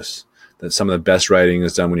subconscious. That some of the best writing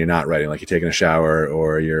is done when you're not writing, like you're taking a shower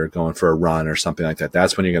or you're going for a run or something like that.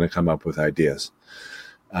 That's when you're going to come up with ideas.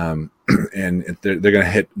 And they're going to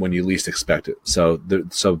hit when you least expect it. So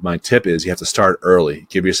my tip is you have to start early.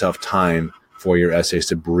 Give yourself time for your essays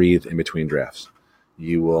to breathe in between drafts.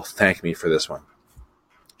 You will thank me for this one.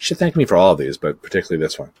 You should thank me for all of these, but particularly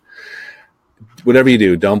this one. Whatever you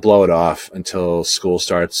do, don't blow it off until school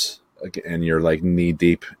starts and you're like knee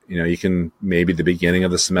deep. You can maybe the beginning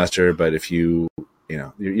of the semester, but if your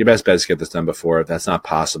best bet is to get this done before. If that's not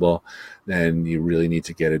possible, then you really need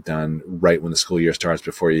to get it done right when the school year starts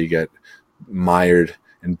before you get mired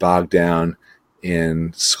and bogged down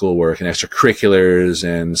in schoolwork and extracurriculars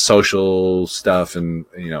and social stuff. And,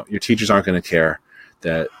 your teachers aren't going to care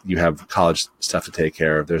that you have college stuff to take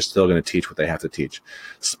care of. They're still going to teach what they have to teach.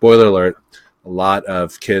 Spoiler alert, a lot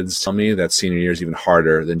of kids tell me that senior year is even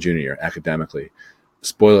harder than junior year academically.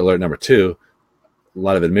 Spoiler alert number 2, a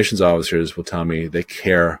lot of admissions officers will tell me they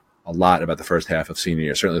care a lot about the first half of senior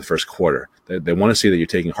year, certainly the first quarter. They want to see that you're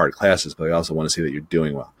taking hard classes, but they also want to see that you're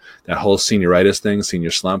doing well. That whole senioritis thing,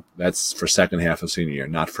 senior slump, that's for second half of senior year,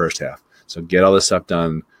 not first half. So get all this stuff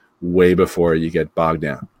done way before you get bogged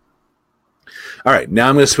down. All right, now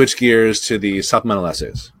I'm going to switch gears to the supplemental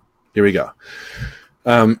essays. Here we go.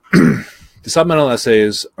 The supplemental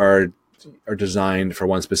essays are designed for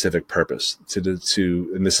one specific purpose,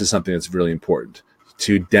 and this is something that's really important,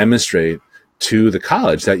 to demonstrate to the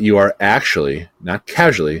college that you are actually, not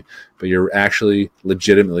casually, but you're actually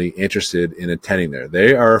legitimately interested in attending there.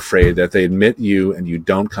 They are afraid that if they admit you and you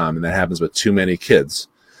don't come, and that happens with too many kids,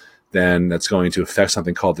 then that's going to affect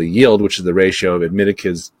something called the yield, which is the ratio of admitted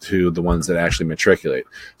kids to the ones that actually matriculate.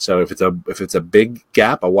 So if it's a big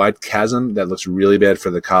gap, a wide chasm, that looks really bad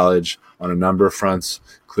for the college on a number of fronts,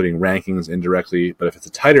 including rankings indirectly. But if it's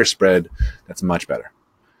a tighter spread, that's much better.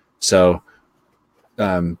 So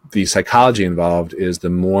the psychology involved is the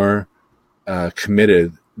more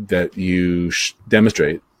committed that you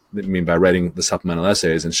demonstrate, I mean, by writing the supplemental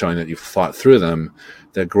essays and showing that you've thought through them,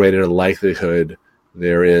 the greater likelihood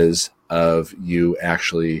there is of you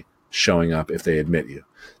actually showing up if they admit you.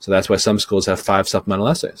 So that's why some schools have 5 supplemental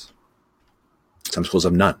essays. Some schools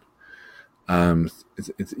have none.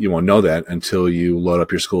 You won't know that until you load up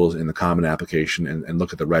your schools in the common application and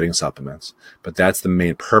look at the writing supplements. But that's the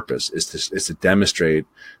main purpose, is to demonstrate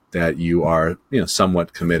that you are,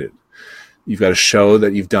 somewhat committed. You've got to show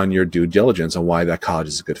that you've done your due diligence on why that college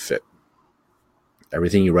is a good fit.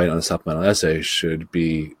 Everything you write on a supplemental essay should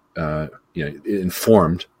be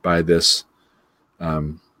informed by this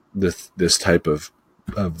type of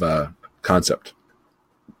concept.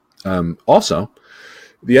 Also,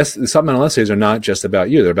 The supplemental essays are not just about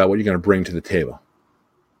you. They're about what you're going to bring to the table.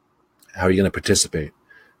 How are you going to participate?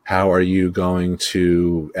 How are you going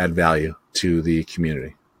to add value to the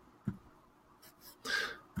community?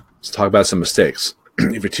 Let's talk about some mistakes.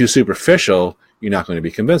 If you're too superficial, you're not going to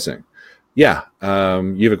be convincing. Yeah,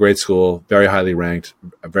 you have a great school, very highly ranked,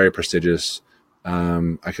 very prestigious.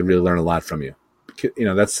 I could really learn a lot from you.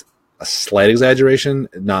 That's a slight exaggeration,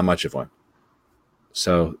 not much of one.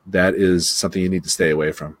 So that is something you need to stay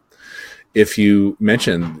away from. If you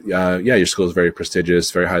mention, your school is very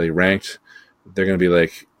prestigious, very highly ranked, they're going to be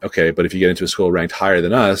like, okay, but if you get into a school ranked higher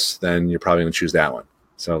than us, then you're probably going to choose that one.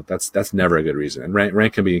 So that's never a good reason. And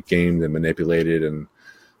rank can be gamed and manipulated, and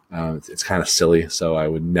it's kind of silly. So I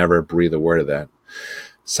would never breathe a word of that.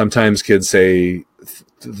 Sometimes kids say,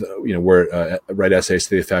 write essays to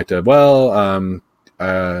the effect of,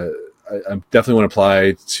 I definitely want to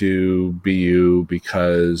apply to BU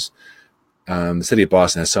because the city of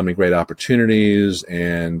Boston has so many great opportunities,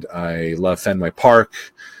 and I love Fenway Park,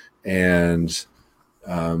 and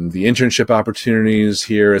the internship opportunities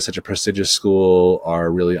here at such a prestigious school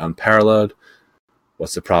are really unparalleled.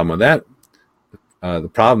 What's the problem with that? The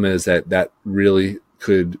problem is that really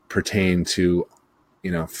could pertain to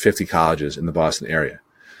 50 colleges in the Boston area.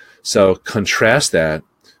 So contrast that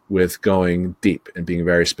with going deep and being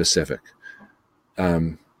very specific.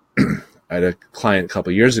 I had a client a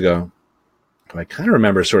couple of years ago who I kind of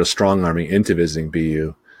remember sort of strong-arming into visiting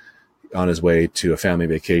BU on his way to a family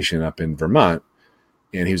vacation up in Vermont,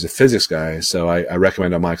 and he was a physics guy. So I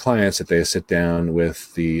recommend on my clients that they sit down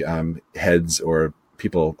with the heads or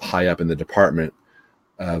people high up in the department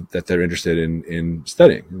that they're interested in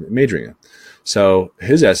studying, majoring in. So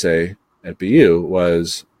his essay at BU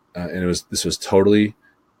was, this was totally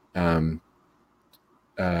not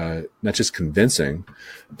just convincing,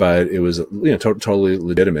 but it was totally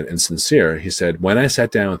legitimate and sincere. He said, when I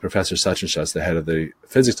sat down with Professor such and such, the head of the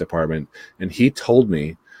physics department, and he told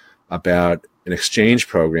me about an exchange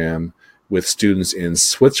program with students in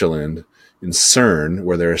Switzerland, in CERN,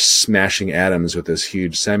 where they're smashing atoms with this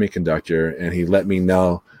huge semiconductor, and he let me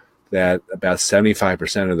know that about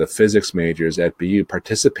 75% of the physics majors at BU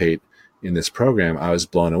participate in this program. I was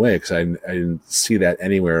blown away because I didn't see that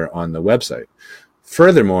anywhere on the website.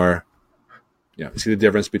 Furthermore, you see the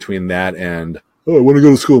difference between that and, I want to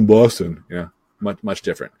go to school in Boston. Much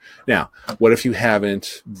different. Now, what if you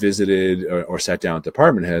haven't visited or sat down with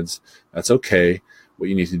department heads? That's okay. What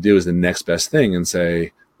you need to do is the next best thing and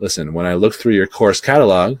say, listen, when I look through your course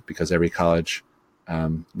catalog, because every college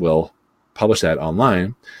will publish that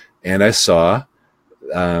online, and I saw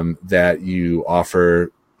that you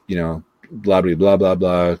offer, blah, blah, blah, blah,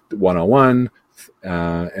 blah, 101,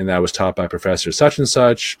 and that was taught by Professor such and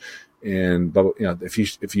such. And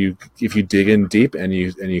if you dig in deep and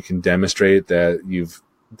you can demonstrate that you've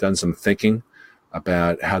done some thinking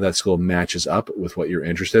about how that school matches up with what you're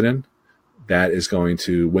interested in, that is going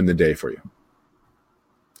to win the day for you.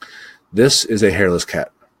 This is a hairless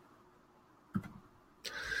cat.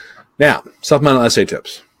 Now, supplemental essay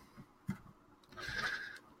tips.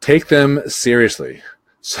 Take them seriously.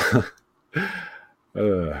 So,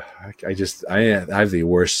 I have the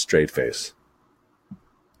worst straight face.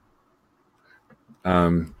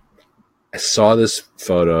 I saw this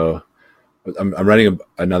photo. I'm writing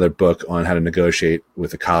another book on how to negotiate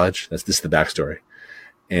with a college. This is the backstory.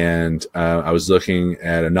 And I was looking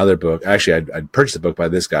at another book. Actually, I'd purchased a book by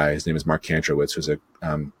this guy. His name is Mark Kantrowitz, who's a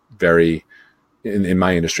very, in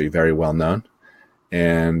my industry, very well known.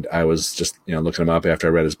 And I was just looking him up after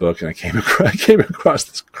I read his book, and I came across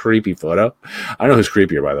this creepy photo. I don't know who's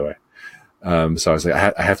creepier, by the way. So I was like,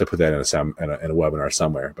 I have to put that in a webinar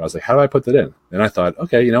somewhere. But I was like, how do I put that in? And I thought,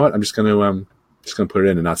 okay, you know what? I'm just gonna put it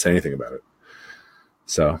in and not say anything about it.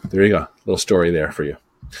 So there you go, little story there for you.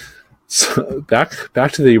 So back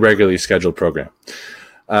to the regularly scheduled program.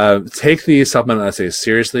 Take the supplemental essays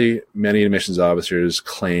seriously. Many admissions officers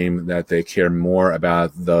claim that they care more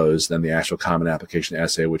about those than the actual common application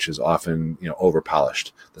essay, which is often over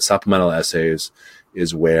polished. The supplemental essays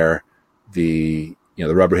is where the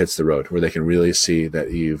rubber hits the road, where they can really see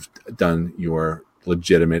that you've done your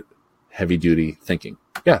legitimate heavy-duty thinking.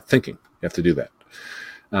 Yeah, thinking. You have to do that.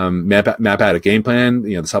 Map out a game plan.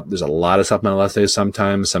 There's a lot of supplemental essays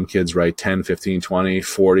sometimes. Some kids write 10, 15, 20,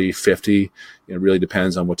 40, 50. It really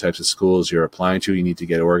depends on what types of schools you're applying to. You need to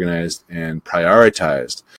get organized and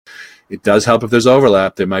prioritized. It does help if there's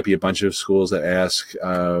overlap. There might be a bunch of schools that ask,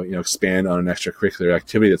 expand on an extracurricular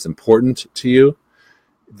activity that's important to you.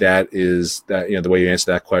 The way you answer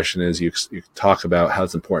that question is you talk about how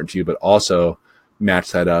it's important to you, but also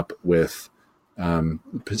match that up with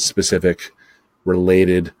specific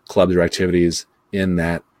related clubs or activities in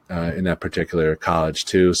that particular college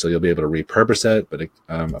too. So you'll be able to repurpose it, but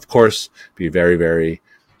of course, be very, very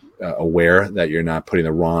aware that you're not putting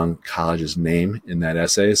the wrong college's name in that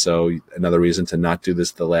essay. So another reason to not do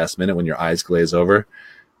this at the last minute when your eyes glaze over.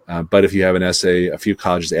 But if you have an essay, a few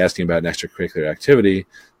colleges asking about an extracurricular activity,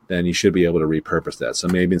 then you should be able to repurpose that. So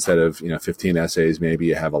maybe instead of 15 essays, maybe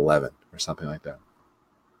you have 11 or something like that.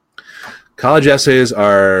 College essays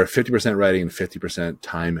are 50% writing and 50%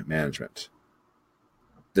 time management.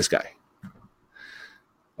 This guy.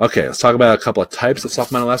 Okay, let's talk about a couple of types of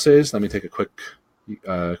supplemental essays. Let me take a quick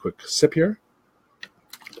sip here.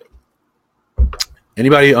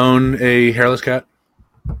 Anybody own a hairless cat?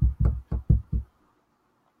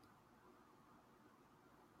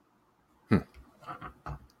 A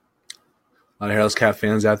lot of hairless cat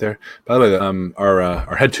fans out there. By the way,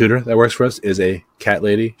 our head tutor that works for us is a cat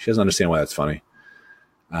lady. She doesn't understand why that's funny.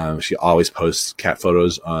 She always posts cat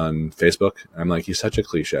photos on Facebook. I'm like, you're such a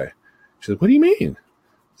cliche. She's like, what do you mean?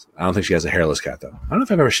 I don't think she has a hairless cat, though. I don't know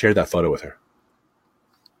if I've ever shared that photo with her.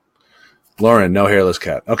 Lauren, no hairless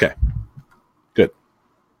cat. Okay, good.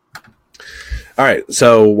 All right,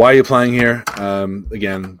 so why are you applying here?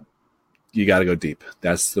 Again, you got to go deep.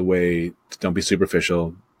 That's the way. Don't be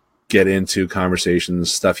superficial. Get into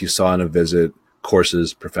conversations, stuff you saw in a visit,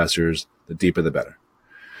 courses, professors. The deeper, the better.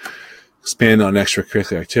 Expand on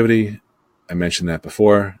extracurricular activity. I mentioned that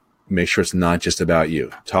before. Make sure it's not just about you.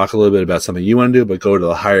 Talk a little bit about something you want to do, but go to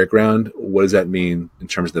the higher ground. What does that mean in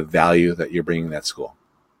terms of the value that you're bringing to that school?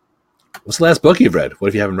 What's the last book you've read? What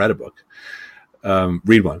if you haven't read a book?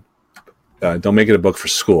 Read one. Don't make it a book for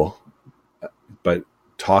school, but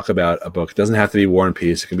talk about a book. It doesn't have to be War and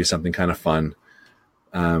Peace. It can be something kind of fun.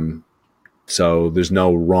 So there's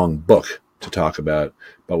no wrong book to talk about,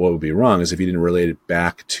 but what would be wrong is if you didn't relate it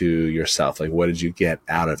back to yourself. Like, what did you get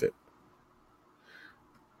out of it?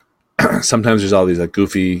 Sometimes there's all these like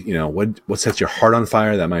goofy, what sets your heart on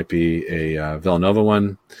fire? That might be a Villanova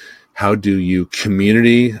one. How do you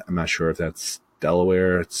community? I'm not sure if that's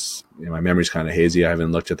Delaware. It's my memory's kind of hazy. I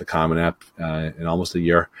haven't looked at the Common App in almost a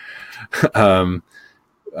year.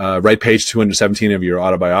 Write page 217 of your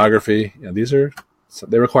autobiography.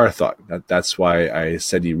 They require thought. That's why I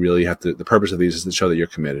said you really have to. The purpose of these is to show that you're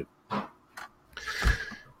committed.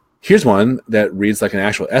 Here's one that reads like an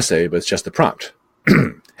actual essay, but it's just a prompt.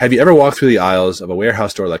 Have you ever walked through the aisles of a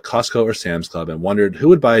warehouse store like Costco or Sam's Club and wondered who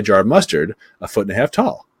would buy a jar of mustard 1.5 feet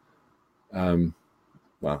tall?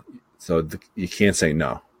 You can't say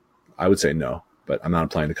no. I would say no, but I'm not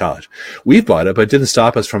applying to college. We've bought it, but it didn't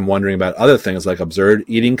stop us from wondering about other things like absurd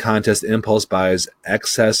eating contest, impulse buys,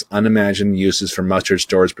 excess, unimagined uses for mustard,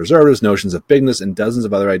 storage, preservatives, notions of bigness, and dozens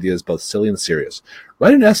of other ideas, both silly and serious.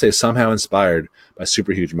 Write an essay somehow inspired by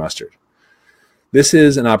superhuge mustard. This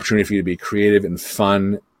is an opportunity for you to be creative and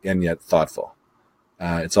fun and yet thoughtful.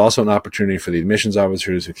 It's also an opportunity for the admissions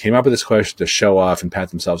officers who came up with this question to show off and pat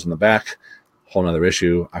themselves on the back. Whole nother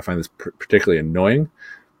issue. I find this particularly annoying,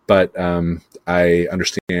 but I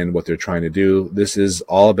understand what they're trying to do. This is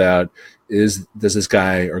all about, does this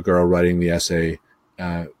guy or girl writing the essay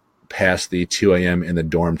pass the 2 a.m. in the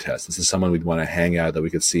dorm test? This is someone we'd want to hang out that we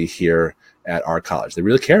could see here at our college. They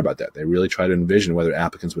really care about that. They really try to envision whether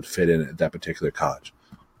applicants would fit in at that particular college.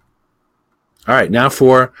 All right, now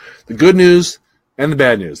for the good news and the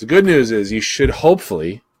bad news. The good news is you should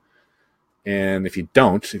hopefully, and if you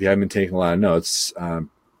haven't been taking a lot of notes,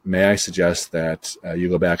 may I suggest that you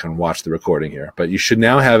go back and watch the recording here. But you should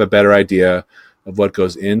now have a better idea of what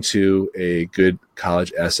goes into a good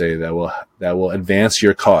college essay that will advance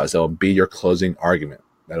your cause, that will be your closing argument,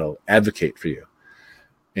 that will advocate for you.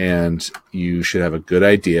 And you should have a good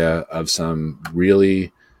idea of some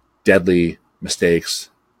really deadly mistakes,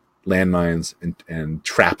 landmines, and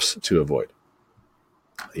traps to avoid.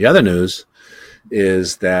 The other news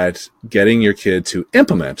is that getting your kid to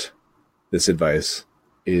implement this advice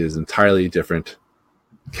is entirely different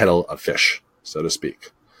kettle of fish, so to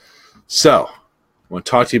speak. So I want to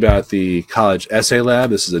talk to you about the College Essay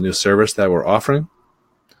Lab. This is a new service that we're offering.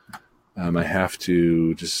 I have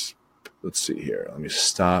to just, let's see here. Let me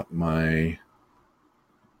stop my,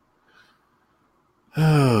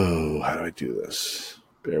 how do I do this?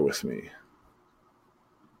 Bear with me.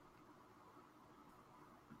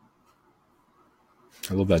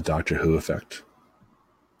 I love that Doctor Who effect.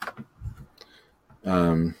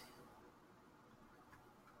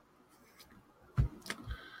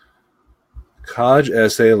 College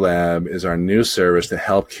Essay Lab is our new service to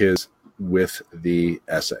help kids with the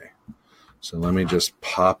essay. So let me just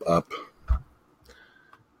pop up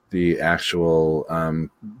the actual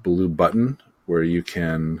blue button where you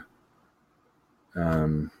can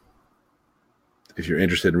if you're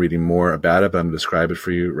interested in reading more about it, but I'm going to describe it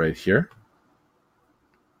for you right here.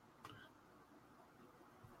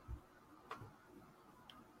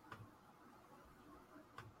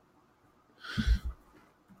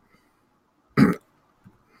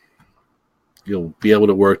 You'll be able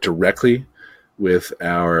to work directly with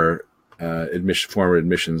our former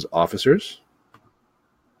admissions officers.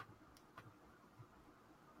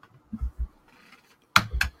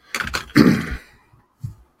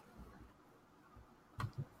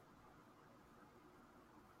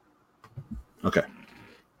 Okay.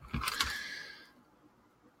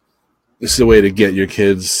 This is a way to get your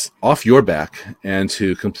kids off your back and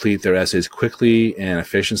to complete their essays quickly and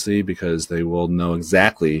efficiently, because they will know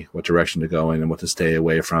exactly what direction to go in and what to stay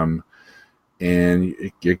away from. And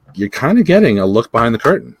you're kind of getting a look behind the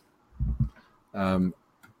curtain,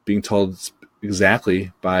 being told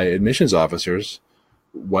exactly by admissions officers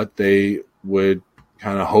what they would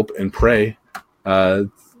kind of hope and pray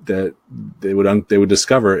that they would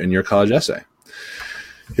discover in your college essay.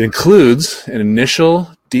 It includes an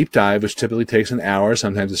initial deep dive, which typically takes an hour.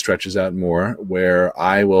 Sometimes it stretches out more, where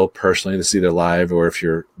I will personally, this is either live or if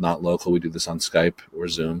you're not local, we do this on Skype or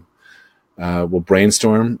Zoom. We'll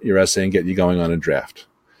brainstorm your essay and get you going on a draft.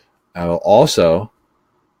 I will also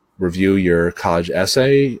review your college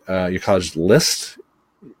essay, your college list,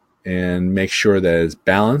 and make sure that it's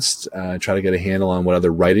balanced. Try to get a handle on what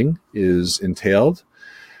other writing is entailed.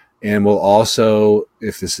 And we'll also,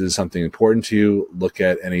 if this is something important to you, look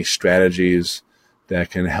at any strategies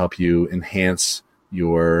that can help you enhance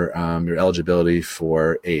your eligibility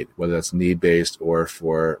for aid, whether that's need-based or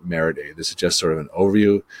for merit aid. This is just sort of an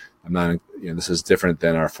overview. I'm not, this is different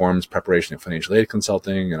than our forms preparation and financial aid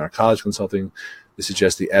consulting and our college consulting. This is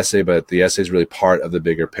just the essay, but the essay is really part of the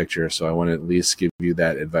bigger picture. So I want to at least give you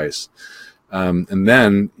that advice. And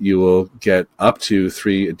then you will get up to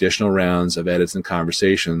 3 additional rounds of edits and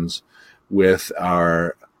conversations with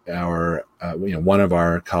one of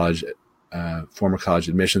our former college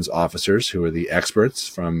admissions officers, who are the experts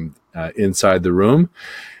from inside the room.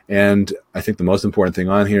 And I think the most important thing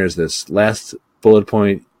on here is this last bullet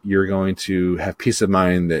point. You're going to have peace of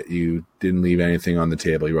mind that you didn't leave anything on the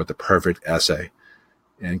table. You wrote the perfect essay,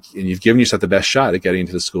 and you've given yourself the best shot at getting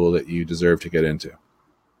into the school that you deserve to get into.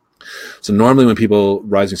 So normally when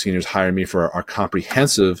rising seniors hire me for our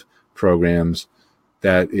comprehensive programs,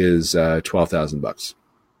 that is $12,000.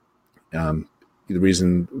 The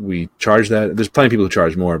reason we charge that, there's plenty of people who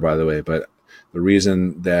charge more, by the way, but the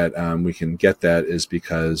reason that we can get that is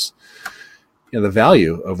because the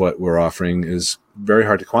value of what we're offering is very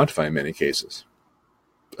hard to quantify in many cases.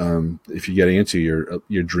 If you're getting into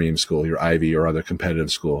your dream school, your Ivy or other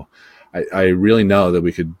competitive school, I really know that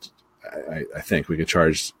we could. I think we could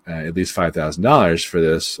charge at least $5,000 for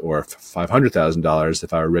this, or $500,000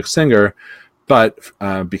 if I were Rick Singer. But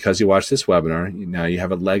because you watched this webinar, now you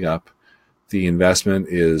have a leg up. The investment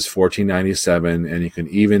is $1,497, and you can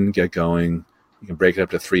even get going. You can break it up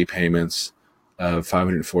to 3 payments of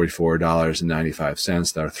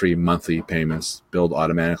 $544.95. There are 3 monthly payments billed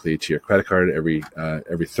automatically to your credit card every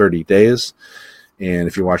 30 days. And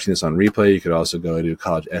if you're watching this on replay, you could also go to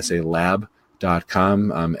collegeessaylab.com.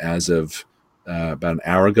 As of about an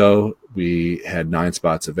hour ago, we had 9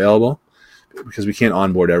 spots available, because we can't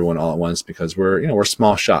onboard everyone all at once, because we're a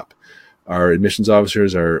small shop. Our admissions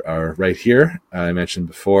officers are right here. I mentioned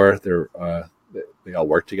before they all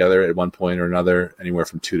work together at one point or another, anywhere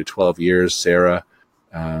from 2 to 12 years. Sarah,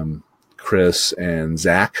 Chris, and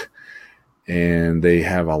Zach, and they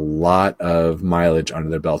have a lot of mileage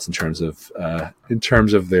under their belts in terms of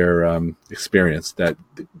their experience that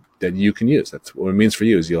you can use. That's what it means for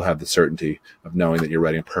you, is you'll have the certainty of knowing that you're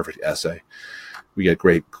writing a perfect essay. We get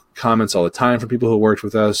great comments all the time from people who worked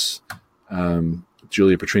with us.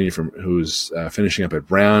 Julia Petrini, who's finishing up at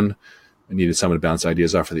Brown, I needed someone to bounce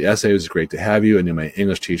ideas off for the essay. It was great to have you. I knew my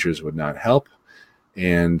English teachers would not help.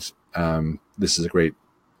 And this is a great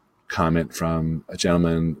comment from a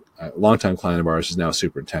gentleman, a longtime client of ours, who's now a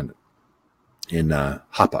superintendent in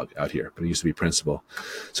Hauppauge out here, but he used to be principal.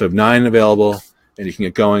 So we have 9 available, and you can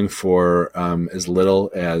get going for as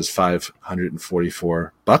little as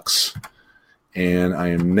 $544. And I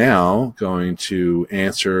am now going to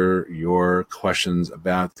answer your questions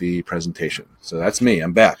about the presentation. So that's me.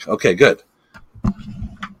 I'm back. Okay, good.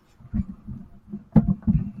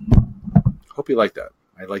 Hope you like that.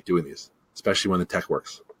 I like doing these, especially when the tech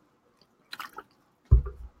works.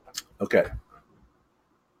 Okay.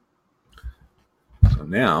 So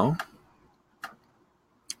now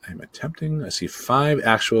I'm attempting, I see 5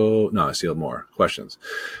 actual, no, I see more questions.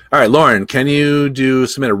 All right, Lauren, can you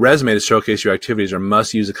submit a resume to showcase your activities, or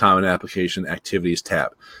must use a common application activities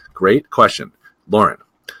tab? Great question. Lauren,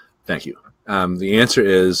 thank you. The answer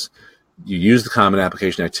is you use the Common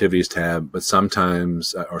Application Activities tab, but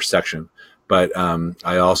sometimes, or section, but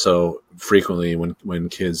I also frequently, when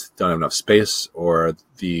kids don't have enough space or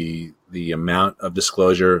the amount of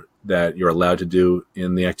disclosure that you're allowed to do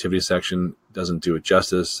in the activity section doesn't do it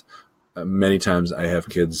justice, many times I have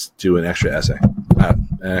kids do an extra essay,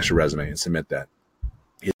 an extra resume, and submit that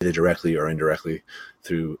either directly or indirectly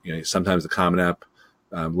through, sometimes the Common App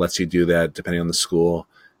lets you do that depending on the school,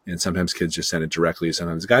 and sometimes kids just send it directly.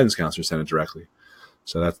 Sometimes the guidance counselors send it directly.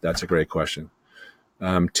 So that's a great question.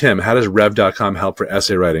 Tim, how does Rev.com help for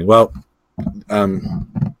essay writing? Well,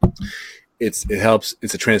 it helps.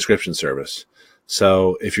 It's a transcription service.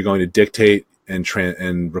 So if you're going to dictate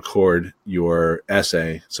and record your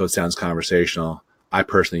essay so it sounds conversational, I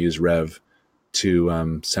personally use Rev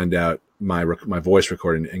to send out my voice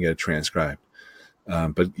recording and get it transcribed.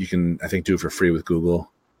 But you can, I think, do it for free with Google.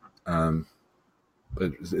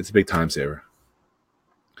 But it's a big time saver.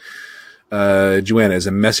 Joanna, is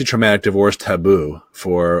a messy traumatic divorce taboo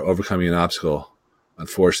for overcoming an obstacle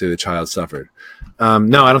unfortunately the child suffered?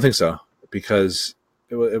 No, I don't think so. Because,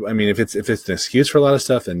 if it's an excuse for a lot of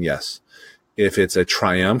stuff, then yes. If it's a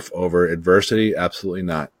triumph over adversity, absolutely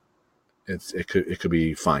not. It could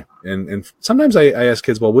be fine. And sometimes I ask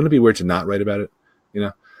kids, well, wouldn't it be weird to not write about it?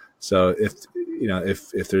 So if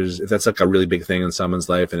that's like a really big thing in someone's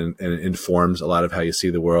life and it informs a lot of how you see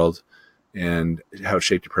the world and how it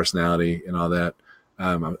shaped your personality and all that.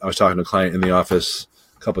 I was talking to a client in the office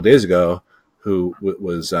a couple of days ago who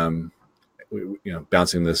was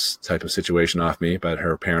bouncing this type of situation off me about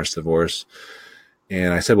her parents' divorce.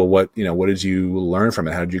 And I said, well, what did you learn from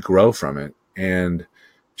it? How did you grow from it? And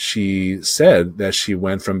she said that she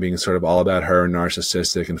went from being sort of all about her,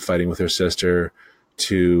 narcissistic and fighting with her sister,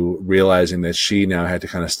 to realizing that she now had to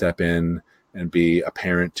kind of step in and be a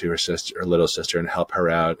parent to her sister, her little sister, and help her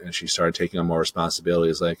out. And she started taking on more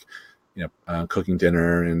responsibilities, like, cooking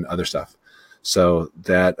dinner and other stuff. So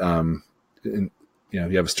that, if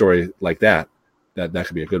you have a story like that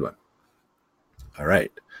could be a good one. All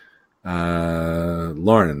right.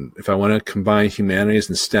 Lauren, if I want to combine humanities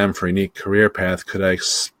and STEM for a unique career path, could I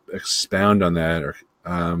expound on that or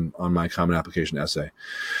on my common application essay?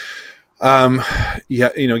 Again,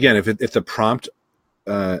 if the prompt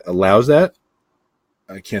allows that,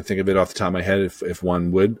 I can't think of it off the top of my head if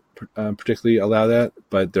one would particularly allow that,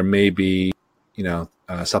 but there may be,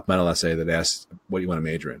 a supplemental essay that asks what you want to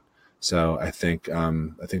major in. So I think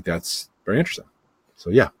that's very interesting. So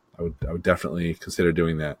yeah, I would definitely consider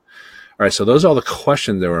doing that. All right, so those are all the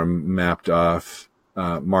questions that were marked off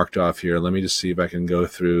here. Let me just see if I can go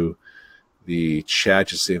through the chat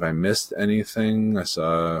to see if I missed anything. I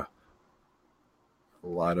saw a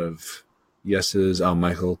lot of yeses. Oh,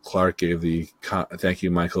 Michael Clark gave thank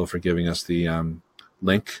you, Michael, for giving us the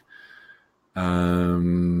link.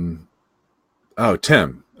 Oh,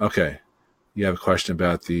 Tim. Okay. You have a question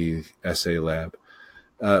about the essay lab.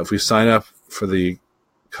 If we sign up for the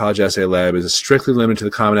college essay lab, is it strictly limited to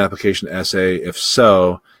the common application essay? If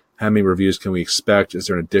so, how many reviews can we expect? Is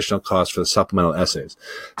there an additional cost for the supplemental essays?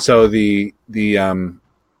 So the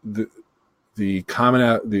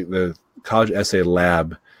college essay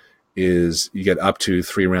lab is you get up to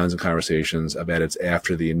 3 rounds of conversations of edits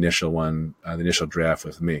after the initial one, the initial draft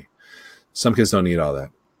with me. Some kids don't need all that,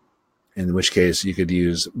 in which case you could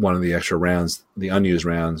use one of the extra rounds, the unused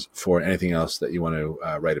rounds, for anything else that you want to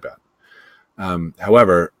write about.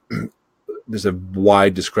 However, there's a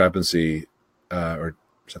wide discrepancy, or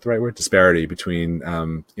is that the right word? Disparity between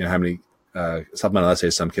how many supplemental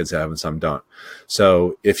essays some kids have and some don't.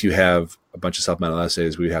 So if you have a bunch of supplemental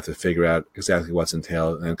essays, we have to figure out exactly what's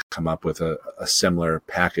entailed and come up with a similar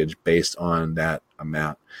package based on that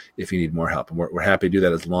amount if you need more help. And we're happy to do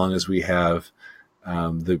that as long as we have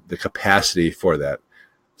the capacity for that.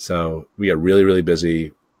 So we are really, really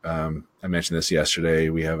busy. I mentioned this yesterday.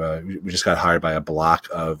 We just got hired by a block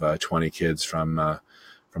of 20 kids from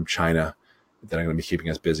China that are going to be keeping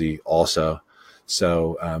us busy also.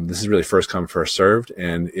 So this is really first come, first served.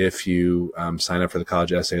 And if you sign up for the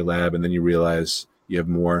college essay lab and then you realize you have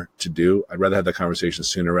more to do, I'd rather have that conversation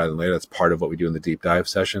sooner rather than later. That's part of what we do in the deep dive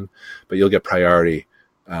session. But you'll get priority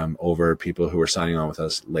over people who are signing on with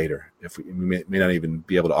us later. If we may not even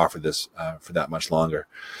be able to offer this for that much longer.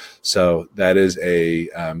 So that is a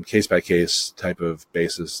case-by-case type of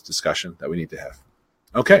basis discussion that we need to have.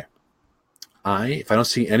 Okay. If I don't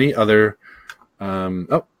see any other...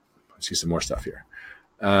 I see some more stuff here.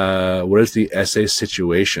 What is the essay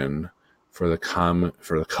situation for the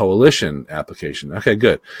coalition application? Okay,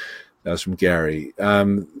 good. That was from Gary.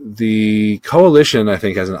 The coalition, I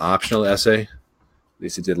think, has an optional essay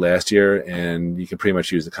least it did last year, and you can pretty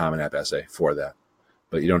much use the Common App essay for that,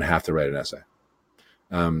 but you don't have to write an essay.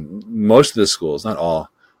 Most of the schools, not all,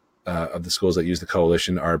 of the schools that use the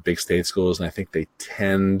coalition are big state schools, and I think they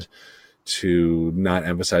tend to not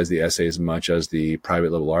emphasize the essay as much as the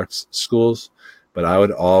private liberal arts schools. But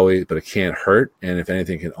it can't hurt, and if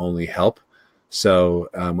anything, can only help. So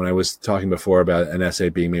when I was talking before about an essay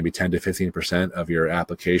being maybe 10 to 15% of your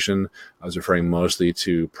application, I was referring mostly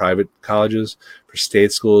to private colleges. For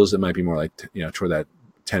state schools, it might be more like toward that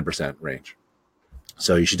 10% range.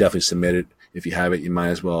 So you should definitely submit it. If you have it, you might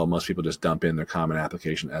as well. Most people just dump in their common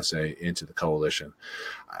application essay into the coalition.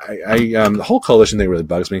 The whole coalition thing really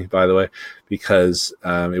bugs me, by the way, because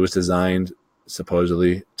it was designed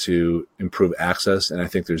supposedly to improve access, and I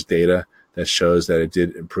think there's data that shows that it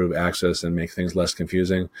did improve access and make things less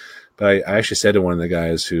confusing. But I actually said to one of the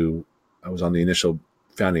guys who I was on the initial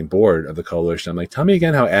founding board of the coalition, I'm like, tell me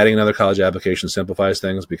again how adding another college application simplifies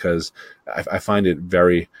things, because I find it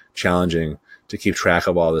very challenging to keep track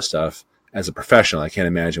of all this stuff. As a professional, I can't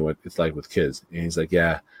imagine what it's like with kids. And he's like,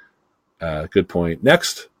 yeah, good point.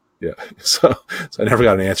 Next. Yeah. So I never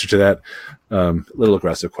got an answer to that. Little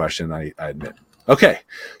aggressive question, I admit. Okay.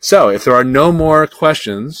 So if there are no more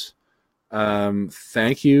questions,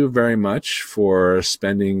 thank you very much for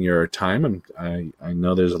spending your time. I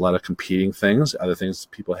know there's a lot of competing things, other things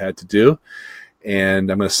people had to do. And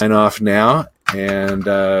I'm going to sign off now. And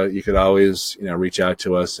you could always, reach out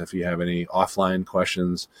to us if you have any offline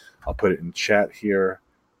questions. I'll put it in chat here.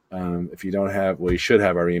 If you don't have, you should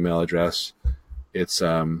have our email address. It's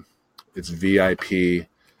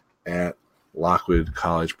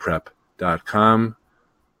VIP@LockwoodCollegePrep.com.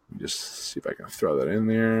 Just see if I can throw that in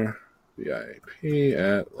there.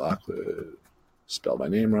 VIP@Lockwood. Spelled my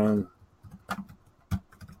name wrong.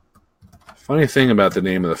 Funny thing about the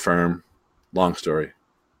name of the firm, long story.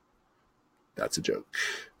 That's a joke.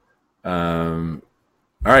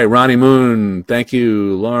 All right, Ronnie Moon, thank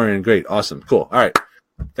you. Lauren, great, awesome, cool. All right,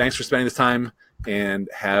 thanks for spending this time, and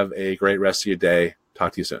have a great rest of your day.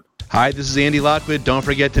 Talk to you soon. Hi, this is Andy Lockwood. Don't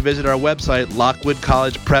forget to visit our website,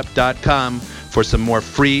 lockwoodcollegeprep.com, for some more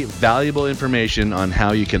free, valuable information on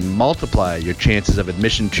how you can multiply your chances of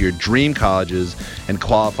admission to your dream colleges and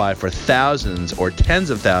qualify for thousands or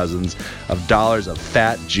tens of thousands of dollars of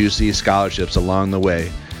fat, juicy scholarships along the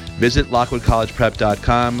way. Visit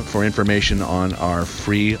lockwoodcollegeprep.com for information on our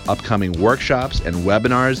free upcoming workshops and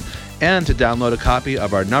webinars, and to download a copy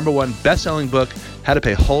of our #1 best-selling book, How to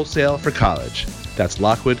Pay Wholesale for College. That's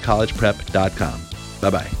lockwoodcollegeprep.com.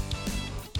 Bye-bye.